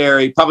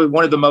legendary, probably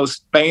one of the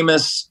most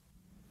famous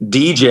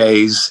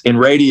DJs in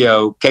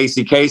radio,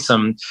 Casey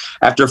Kasem,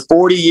 after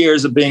 40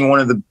 years of being one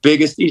of the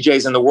biggest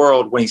DJs in the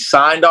world, when he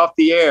signed off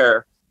the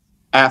air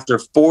after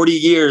 40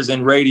 years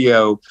in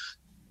radio,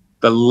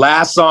 the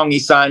last song he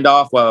signed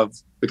off of,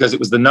 because it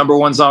was the number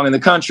one song in the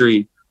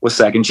country, was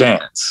Second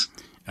Chance.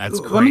 That's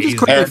crazy. Let me just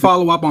quickly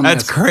follow up on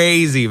That's this.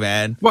 crazy,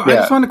 man. Well, I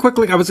just want to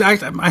quickly,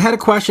 I had a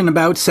question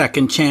about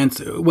Second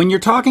Chance. When you're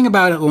talking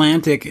about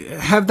Atlantic,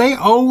 have they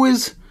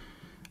always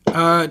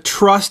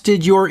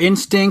trusted your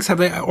instincts? Have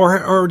they,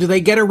 or do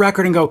they get a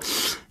record and go,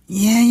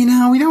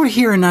 yeah, we don't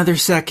hear another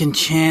Second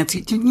Chance.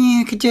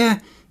 Yeah,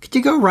 could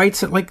you go write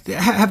something? Like,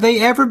 have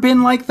they ever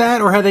been like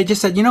that? Or have they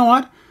just said, you know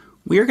what?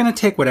 We're going to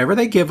take whatever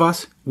they give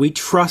us. We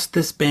trust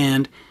this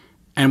band,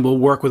 and we'll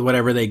work with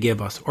whatever they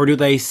give us? Or do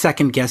they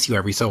second guess you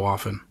every so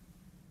often?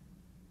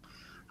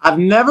 I've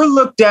never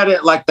looked at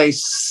it like they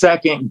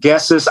second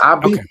guess us.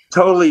 I'll be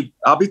totally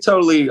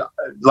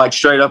like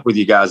straight up with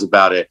you guys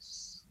about it.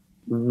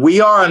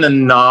 We are an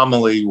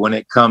anomaly when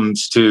it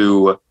comes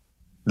to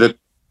the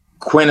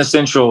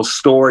quintessential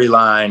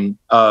storyline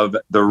of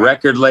the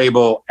record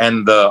label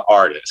and the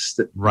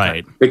artist.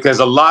 Right. Because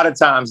a lot of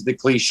times the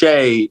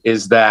cliche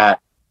is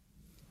that,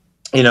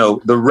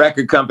 the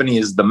record company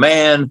is the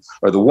man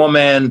or the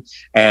woman,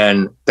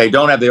 and they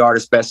don't have the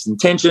artist's best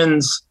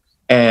intentions.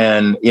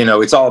 And,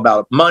 it's all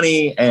about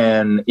money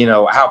and,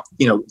 how,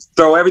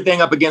 throw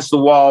everything up against the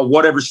wall,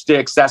 whatever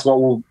sticks. That's what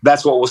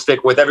we'll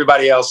stick with.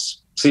 Everybody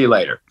else, see you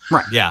later.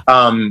 Right. Yeah.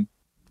 The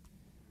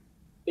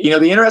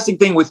interesting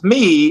thing with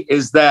me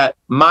is that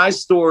my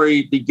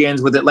story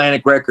begins with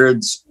Atlantic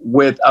Records,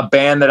 with a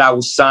band that I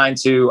was signed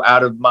to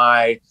out of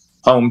my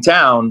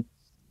hometown.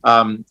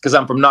 Because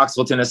I'm from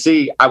Knoxville,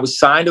 Tennessee. I was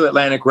signed to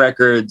Atlantic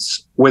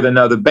Records with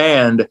another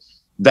band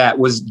that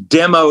was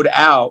demoed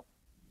out.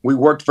 We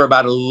worked for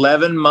about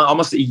 11 months,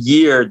 almost a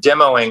year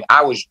demoing.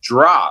 I was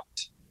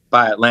dropped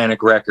by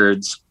Atlantic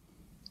Records.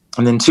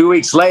 And then 2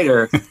 weeks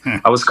later,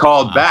 I was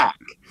called back.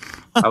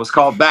 I was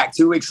called back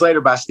 2 weeks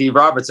later by Steve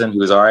Robertson, who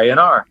was our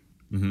A&R,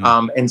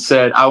 and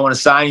said, I want to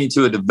sign you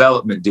to a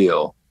development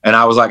deal. And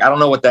I was like, I don't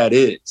know what that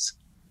is.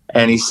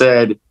 And he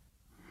said,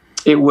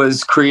 it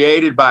was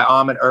created by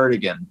Ahmet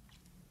Ertegun,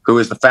 who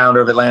is the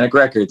founder of Atlantic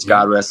Records,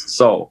 God rest his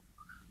soul.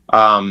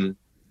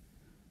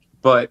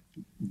 But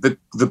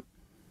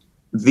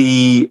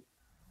the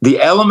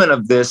element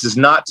of this is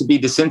not to be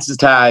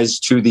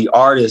desensitized to the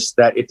artist,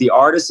 that if the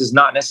artist is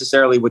not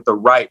necessarily with the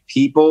right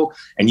people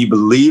and you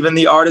believe in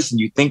the artist and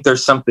you think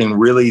there's something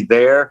really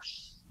there,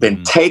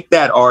 then take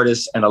that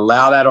artist and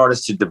allow that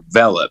artist to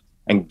develop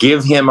and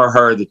give him or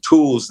her the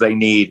tools they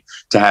need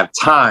to have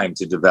time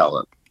to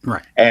develop.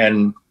 Right.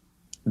 And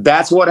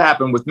that's what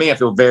happened with me. I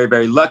feel very,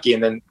 very lucky.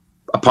 And then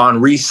upon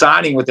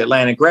re-signing with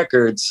Atlantic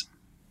Records,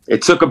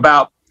 it took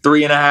about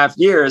 3.5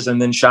 years, and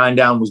then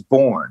Shinedown was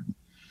born.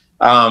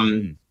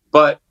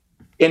 But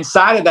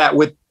inside of that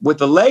with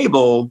the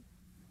label,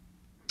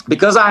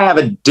 because I have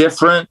a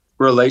different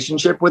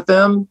relationship with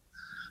them,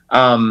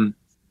 and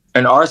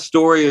our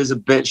story is a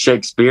bit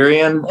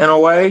Shakespearean in a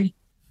way.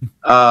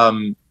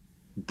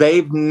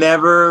 They've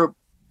never,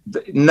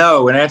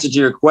 no, in answer to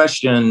your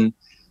question,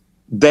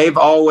 they've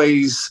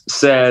always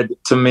said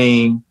to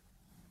me,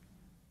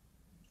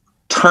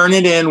 turn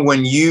it in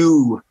when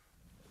you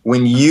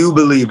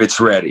believe it's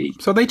ready.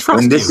 So they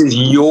trust when this you.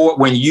 is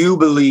when you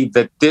believe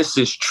that this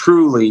is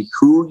truly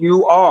who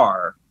you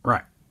are.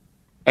 Right.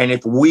 And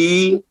if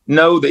we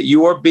know that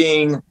you are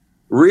being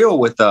real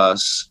with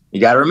us, you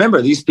got to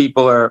remember these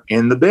people are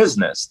in the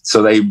business.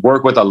 So they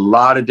work with a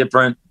lot of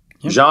different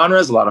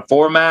genres, a lot of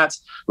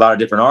formats, a lot of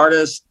different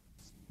artists.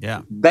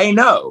 Yeah. They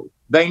know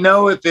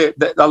if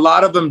a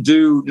lot of them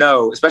do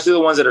know, especially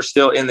the ones that are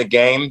still in the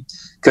game,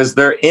 because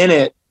they're in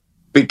it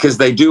because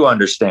they do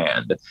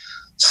understand.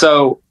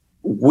 So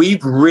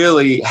we've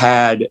really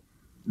had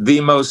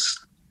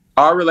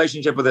our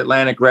relationship with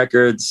Atlantic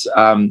Records.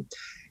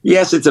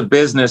 Yes, it's a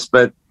business,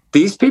 but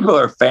these people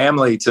are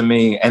family to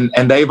me, and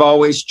they've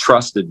always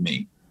trusted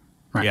me.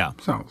 Right. Yeah.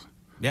 So,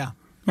 Yeah.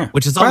 yeah.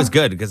 Which is always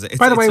good because it's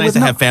by the way, nice with to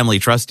have family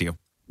trust you.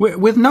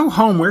 With no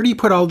home, where do you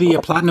put all the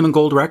platinum and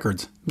gold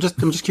records?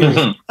 I'm just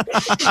curious.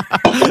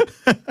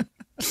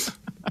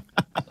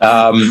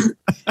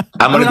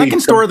 I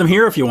can store them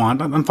here if you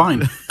want. I'm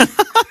fine.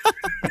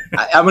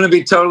 I'm going to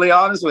be totally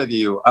honest with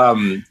you.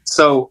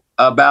 So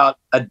about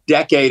a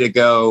decade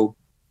ago,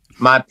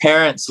 my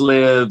parents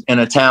lived in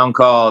a town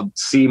called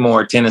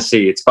Seymour,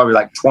 Tennessee. It's probably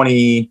like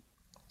 25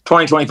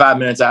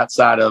 minutes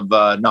outside of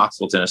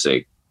Knoxville,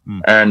 Tennessee.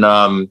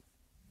 And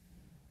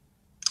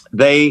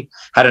they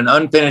had an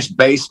unfinished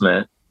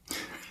basement.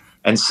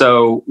 And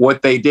so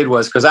what they did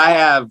was, because I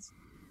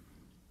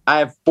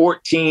have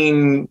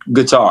 14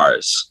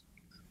 guitars,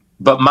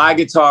 but my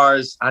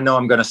guitars, I know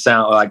I'm going to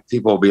sound like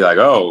people will be like,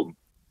 oh,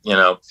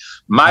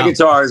 my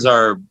guitars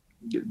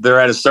they're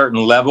at a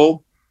certain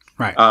level.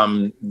 Right.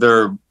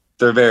 They're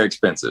very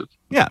expensive.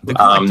 Yeah. And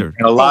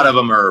a lot of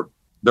them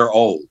they're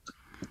old.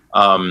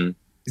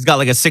 He's got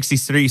like a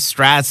 63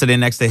 Strat sitting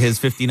next to his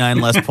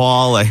 59 Les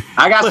Paul. Like,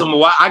 I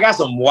got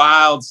some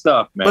wild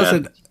stuff, man.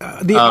 Listen,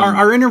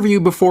 our interview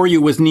before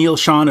you was Neil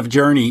Sean of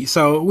Journey.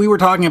 So we were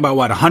talking about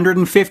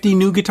 150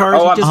 new guitars.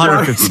 Oh,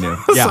 150 new.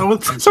 Yeah.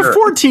 So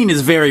 14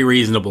 is very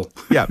reasonable.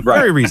 Yeah,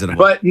 very reasonable.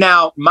 But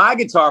now my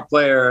guitar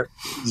player,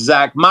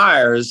 Zach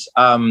Myers,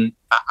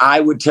 I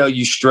would tell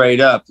you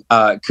straight up,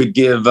 could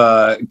give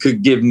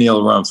Neil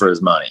a run for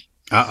his money.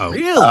 Uh-oh.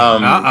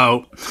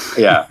 Really?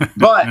 Yeah.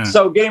 But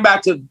so getting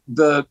back to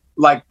the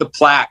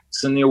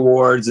plaques and the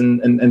awards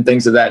and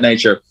things of that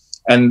nature,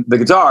 and the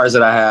guitars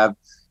that I have,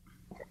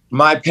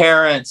 my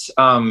parents,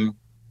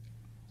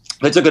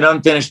 they took an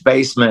unfinished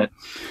basement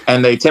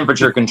and they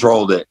temperature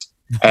controlled it.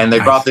 And they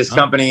brought this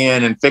company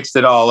in and fixed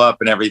it all up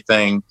and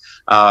everything.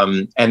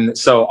 And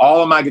so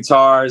all of my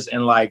guitars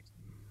and like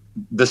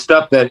the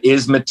stuff that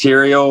is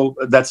material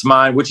that's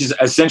mine, which is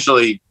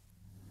essentially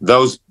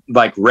those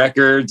like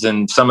records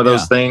and some of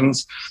those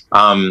things.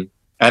 And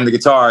the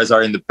guitars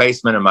are in the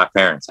basement of my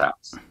parents'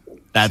 house.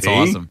 That's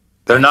awesome.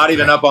 They're not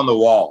even up on the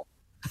wall.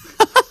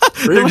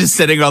 They're just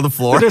sitting on the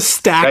floor. They're just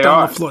stacked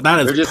on the floor.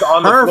 They're just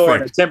on the floor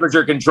in a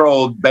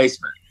temperature-controlled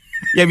basement.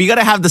 Yeah, but you got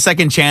to have the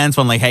second chance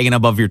one like hanging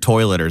above your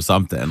toilet or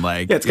something.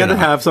 Like, it's got to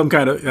have some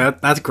kind of.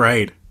 That's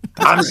great.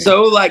 I'm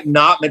so like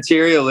not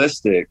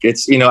materialistic.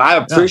 It's I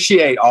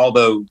appreciate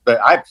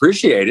I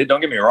appreciate it.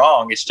 Don't get me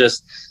wrong. It's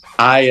just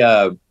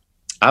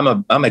I'm a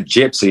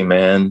gypsy,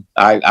 man.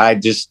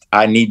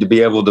 I need to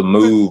be able to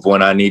move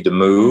when I need to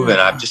move, and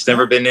I've just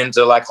never been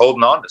into like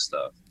holding on to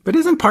stuff. But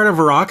isn't part of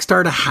a rock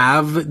star to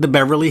have the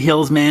Beverly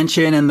Hills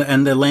mansion and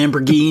the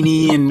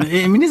Lamborghini? And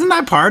I mean, isn't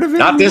that part of it?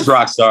 Not this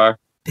rock star.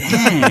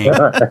 Dang.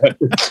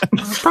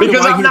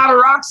 Because I'm not a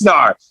rock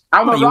star.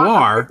 You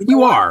are.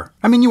 You are.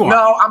 I mean, you are.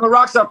 No, I'm a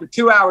rock star for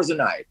 2 hours a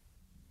night.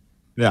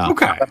 Yeah.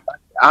 Okay.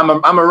 I'm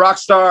a rock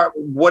star,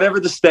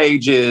 whatever the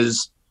stage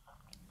is,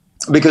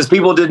 because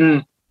people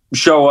didn't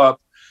show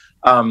up,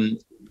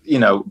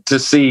 to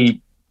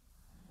see,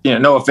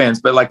 no offense,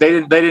 but like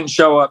they didn't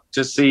show up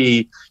to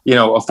see, a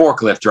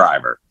forklift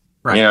driver.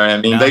 Right. You know what I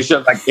mean? No. They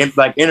should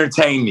like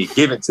entertain me,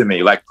 give it to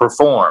me, like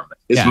perform.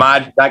 It's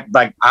my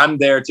like I'm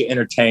there to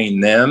entertain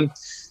them.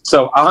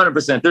 So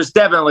 100%. There's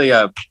definitely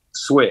a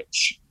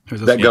switch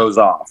that goes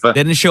off. They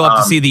didn't show up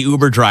to see the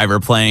Uber driver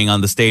playing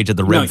on the stage at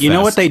the Rib Fest. You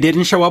know what they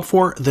didn't show up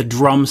for? The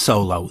drum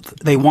solo.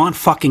 They want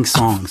fucking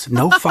songs.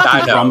 No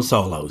fucking drum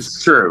solos.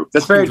 It's true.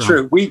 That's very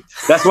true.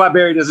 That's why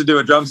Barry doesn't do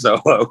a drum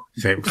solo.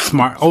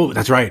 Smart. Oh,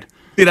 that's right.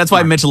 See, that's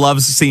why Mitch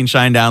loves seeing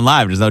Shine Down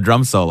live. There's no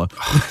drum solo.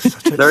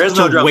 There is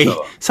no drum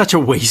solo. Such a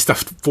waste of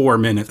 4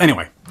 minutes.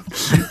 Anyway,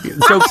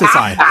 jokes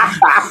aside.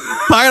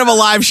 Talking about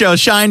live shows,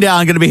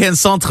 Shinedown going to be hitting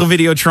Centre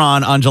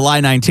Videotron on July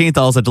 19th,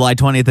 also July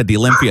 20th at the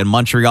Olympia in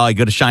Montreal. You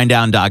go to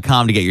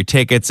shinedown.com to get your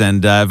tickets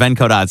and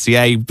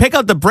venco.ca. You pick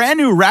up the brand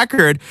new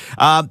record,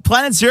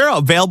 Planet Zero,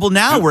 available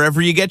now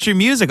wherever you get your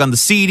music, on the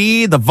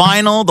CD, the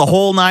vinyl, the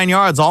whole 9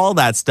 yards, all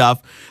that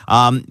stuff.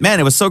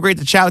 Man, it was so great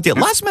to chat with you.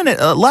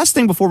 Last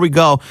thing before we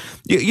go,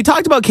 you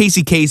talked about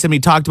Casey Kasem,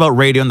 you talked about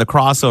radio and the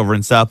crossover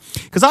and stuff.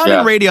 Because I'm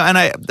in radio, and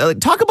I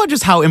talk about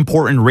just how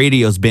important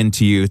radio's been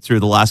to you through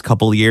the last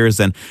couple of years,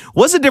 and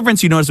what's the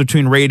difference you notice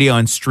between radio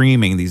and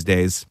streaming these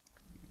days?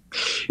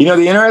 You know,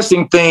 the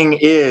interesting thing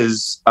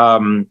is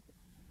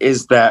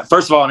that,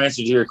 first of all, in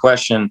answer to your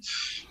question,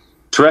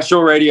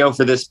 terrestrial radio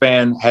for this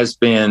band has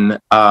been,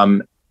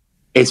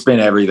 it's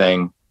been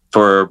everything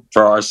for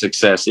our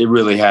success. It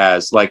really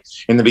has. Like,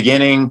 in the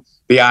beginning,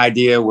 the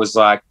idea was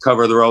like,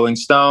 cover the Rolling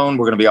Stone.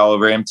 We're going to be all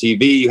over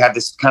MTV. You have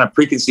this kind of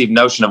preconceived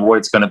notion of what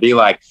it's going to be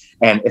like.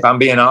 And if I'm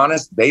being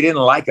honest, they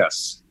didn't like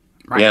us.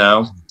 Right. You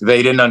know,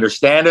 they didn't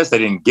understand us. They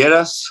didn't get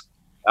us.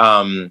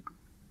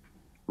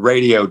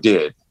 Radio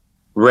did.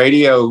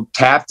 Radio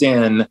tapped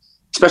in,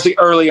 especially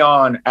early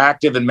on,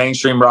 active and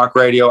mainstream rock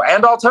radio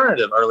and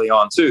alternative early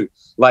on too.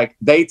 Like,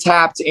 they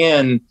tapped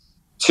in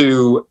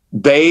to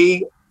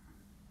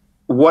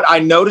what I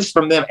noticed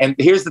from them. And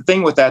here's the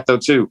thing with that though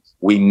too.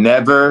 We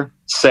never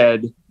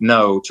said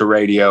no to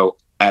radio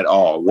at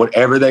all.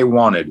 Whatever they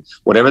wanted,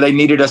 whatever they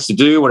needed us to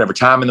do, whatever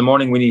time in the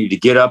morning we needed to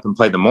get up and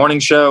play the morning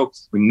show,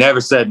 we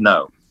never said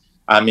no.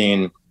 I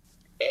mean,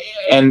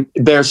 and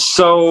they're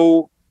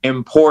so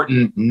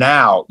important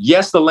now.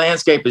 Yes, the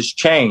landscape has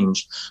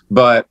changed,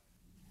 but,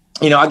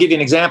 you know, I'll give you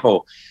an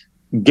example.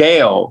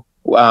 Gail,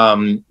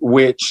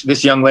 which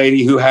this young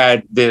lady who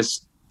had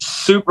this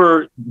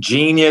super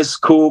genius,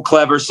 cool,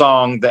 clever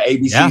song, the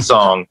ABC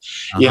song,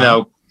 you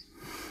know,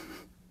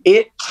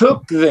 it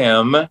took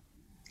them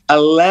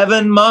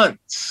 11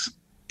 months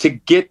to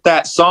get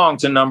that song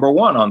to number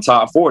one on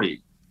Top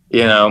 40,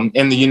 you know,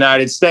 in the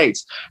United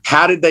States.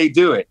 How did they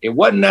do it? It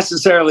wasn't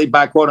necessarily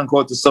by, quote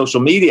unquote, the social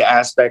media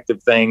aspect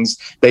of things.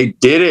 They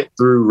did it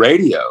through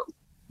radio.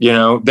 You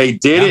know, they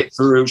did it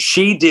through,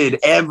 she did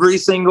every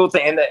single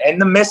thing in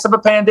the midst of a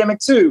pandemic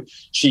too.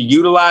 She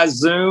utilized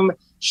Zoom.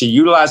 She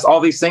utilized all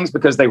these things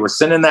because they were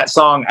sending that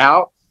song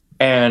out.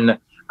 And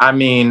I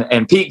mean,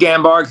 and Pete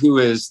Gambarg, who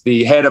is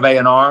the head of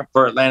A&R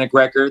for Atlantic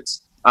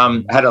Records,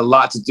 had a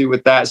lot to do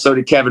with that. So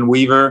did Kevin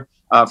Weaver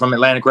from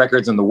Atlantic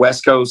Records in the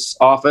West Coast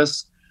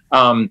office.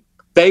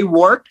 They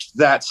worked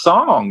that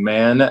song,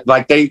 man.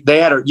 Like you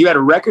had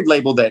a record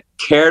label that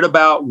cared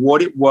about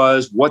what it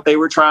was, what they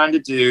were trying to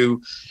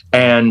do,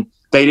 and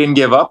they didn't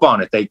give up on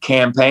it. They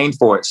campaigned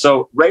for it.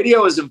 So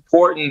radio is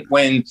important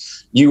when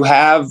you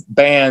have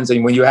bands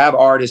and when you have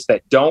artists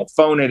that don't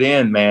phone it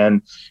in,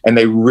 man, and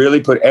they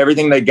really put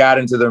everything they got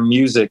into their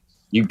music.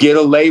 You get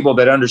a label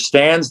that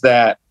understands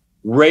that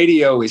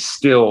radio is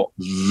still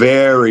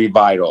very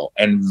vital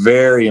and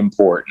very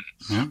important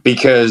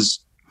because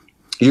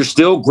you're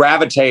still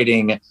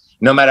gravitating,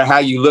 no matter how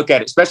you look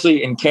at it,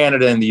 especially in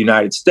Canada and the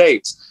United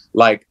States.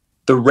 Like,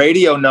 the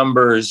radio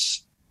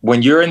numbers,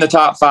 when you're in the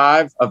top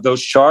 5 of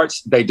those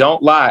charts, they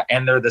don't lie.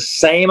 And they're the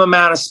same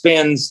amount of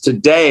spins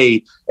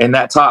today in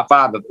that top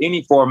 5 of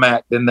any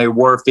format than they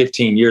were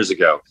 15 years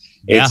ago.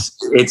 Yeah.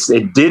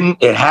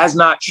 It has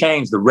not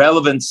changed. The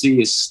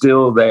relevancy is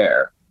still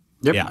there.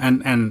 Yep. Yeah.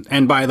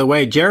 And by the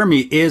way,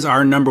 Jeremy is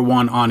our number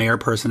 1 on-air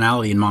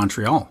personality in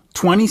Montreal.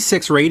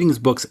 26 ratings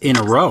books in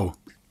a row.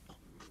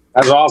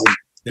 That's awesome.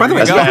 By the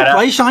way, do you ever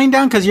play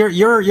Shinedown? Because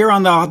you're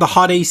on the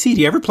hot AC. Do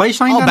you ever play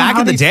Shinedown? Oh, back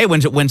in the day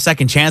when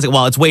Second Chance,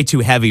 well, it's way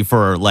too heavy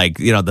for, like,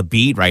 you know, the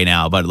beat right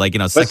now. But, like, you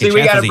know, Second Chance.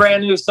 We got a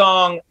brand new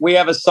song. We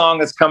have a song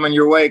that's coming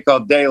your way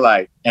called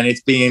Daylight, and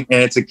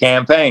it's a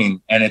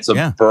campaign, and it's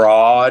a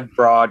broad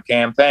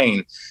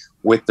campaign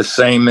with the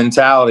same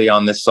mentality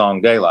on this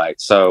song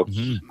Daylight. So,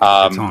 you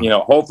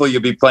know, hopefully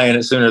you'll be playing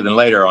it sooner than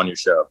later on your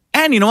show.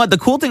 And you know what? The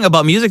cool thing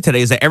about music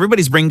today is that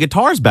everybo's bringing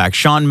guitars back.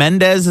 Shawn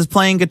Mendes is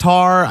playing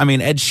guitar. I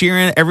mean, Ed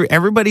Sheeran,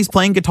 everybody's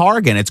playing guitar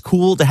again. It's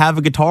cool to have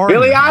a guitar.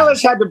 Billie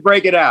Eilish had to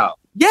break it out.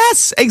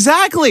 Yes,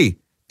 exactly.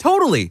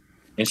 Totally.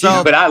 And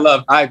but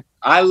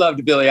I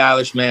loved Billie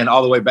Eilish, man,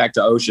 all the way back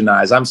to Ocean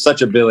Eyes. I'm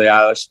such a Billie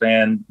Eilish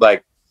fan.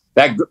 Like,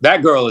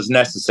 that girl is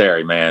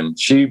necessary, man.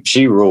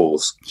 She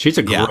rules. She's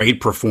a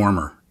great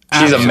performer.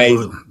 She's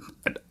amazing.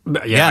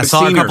 Yeah, I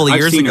saw her a couple of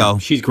years ago.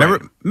 She's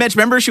great.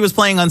 Remember she was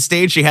playing on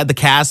stage? She had the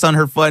cast on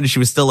her foot and she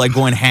was still, like,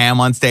 going ham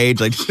on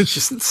stage. Like,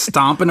 just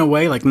stomping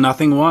away like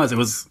nothing was. It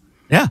was...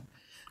 Yeah,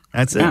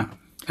 that's it. Yeah.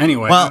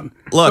 Anyway. Well,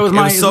 look,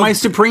 is my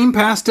Supreme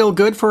Pass still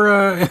good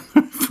for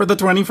for the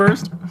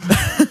 21st?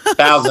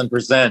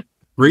 1,000%.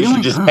 Really? You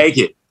should just take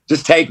it.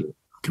 Just take it.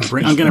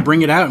 I'm going to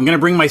bring it out. I'm going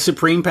to bring my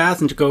Supreme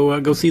Pass and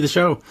go see the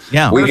show.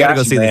 Yeah, we got to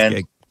go see this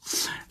gig.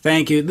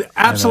 Thank you.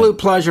 Absolute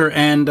pleasure.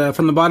 And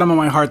from the bottom of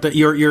my heart, that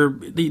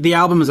the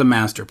album is a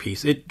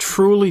masterpiece. It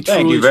truly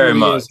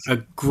is a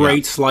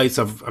great slice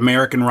of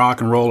American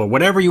rock and roll, or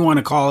whatever you want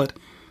to call it.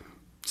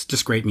 It's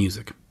just great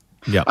music.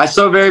 Yeah. I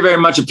so very, very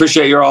much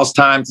appreciate your all's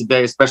time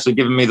today, especially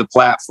giving me the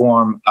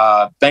platform.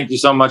 Thank you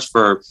so much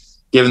for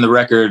giving the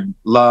record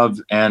love.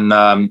 And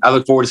I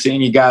look forward to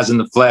seeing you guys in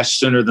the flesh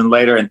sooner than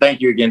later. And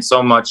thank you again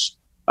so much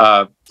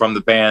from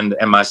the band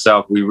and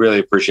myself. We really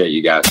appreciate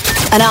you guys.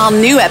 An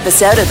all-new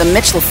episode of The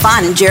Mitch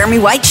LaFon and Jeremy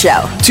White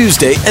Show.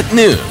 Tuesday at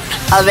noon.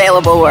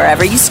 Available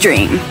wherever you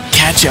stream.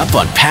 Catch up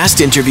on past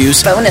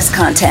interviews, Bonus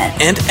content,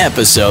 and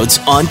episodes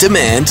on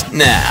demand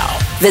now.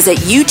 Visit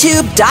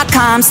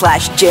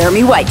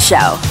youtube.com/Jeremy White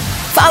Show.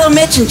 Follow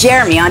Mitch and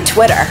Jeremy on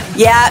Twitter.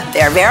 Yeah,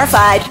 they're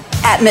verified.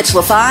 @Mitch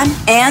LaFon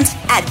and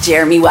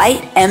 @Jeremy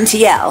White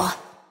MTL.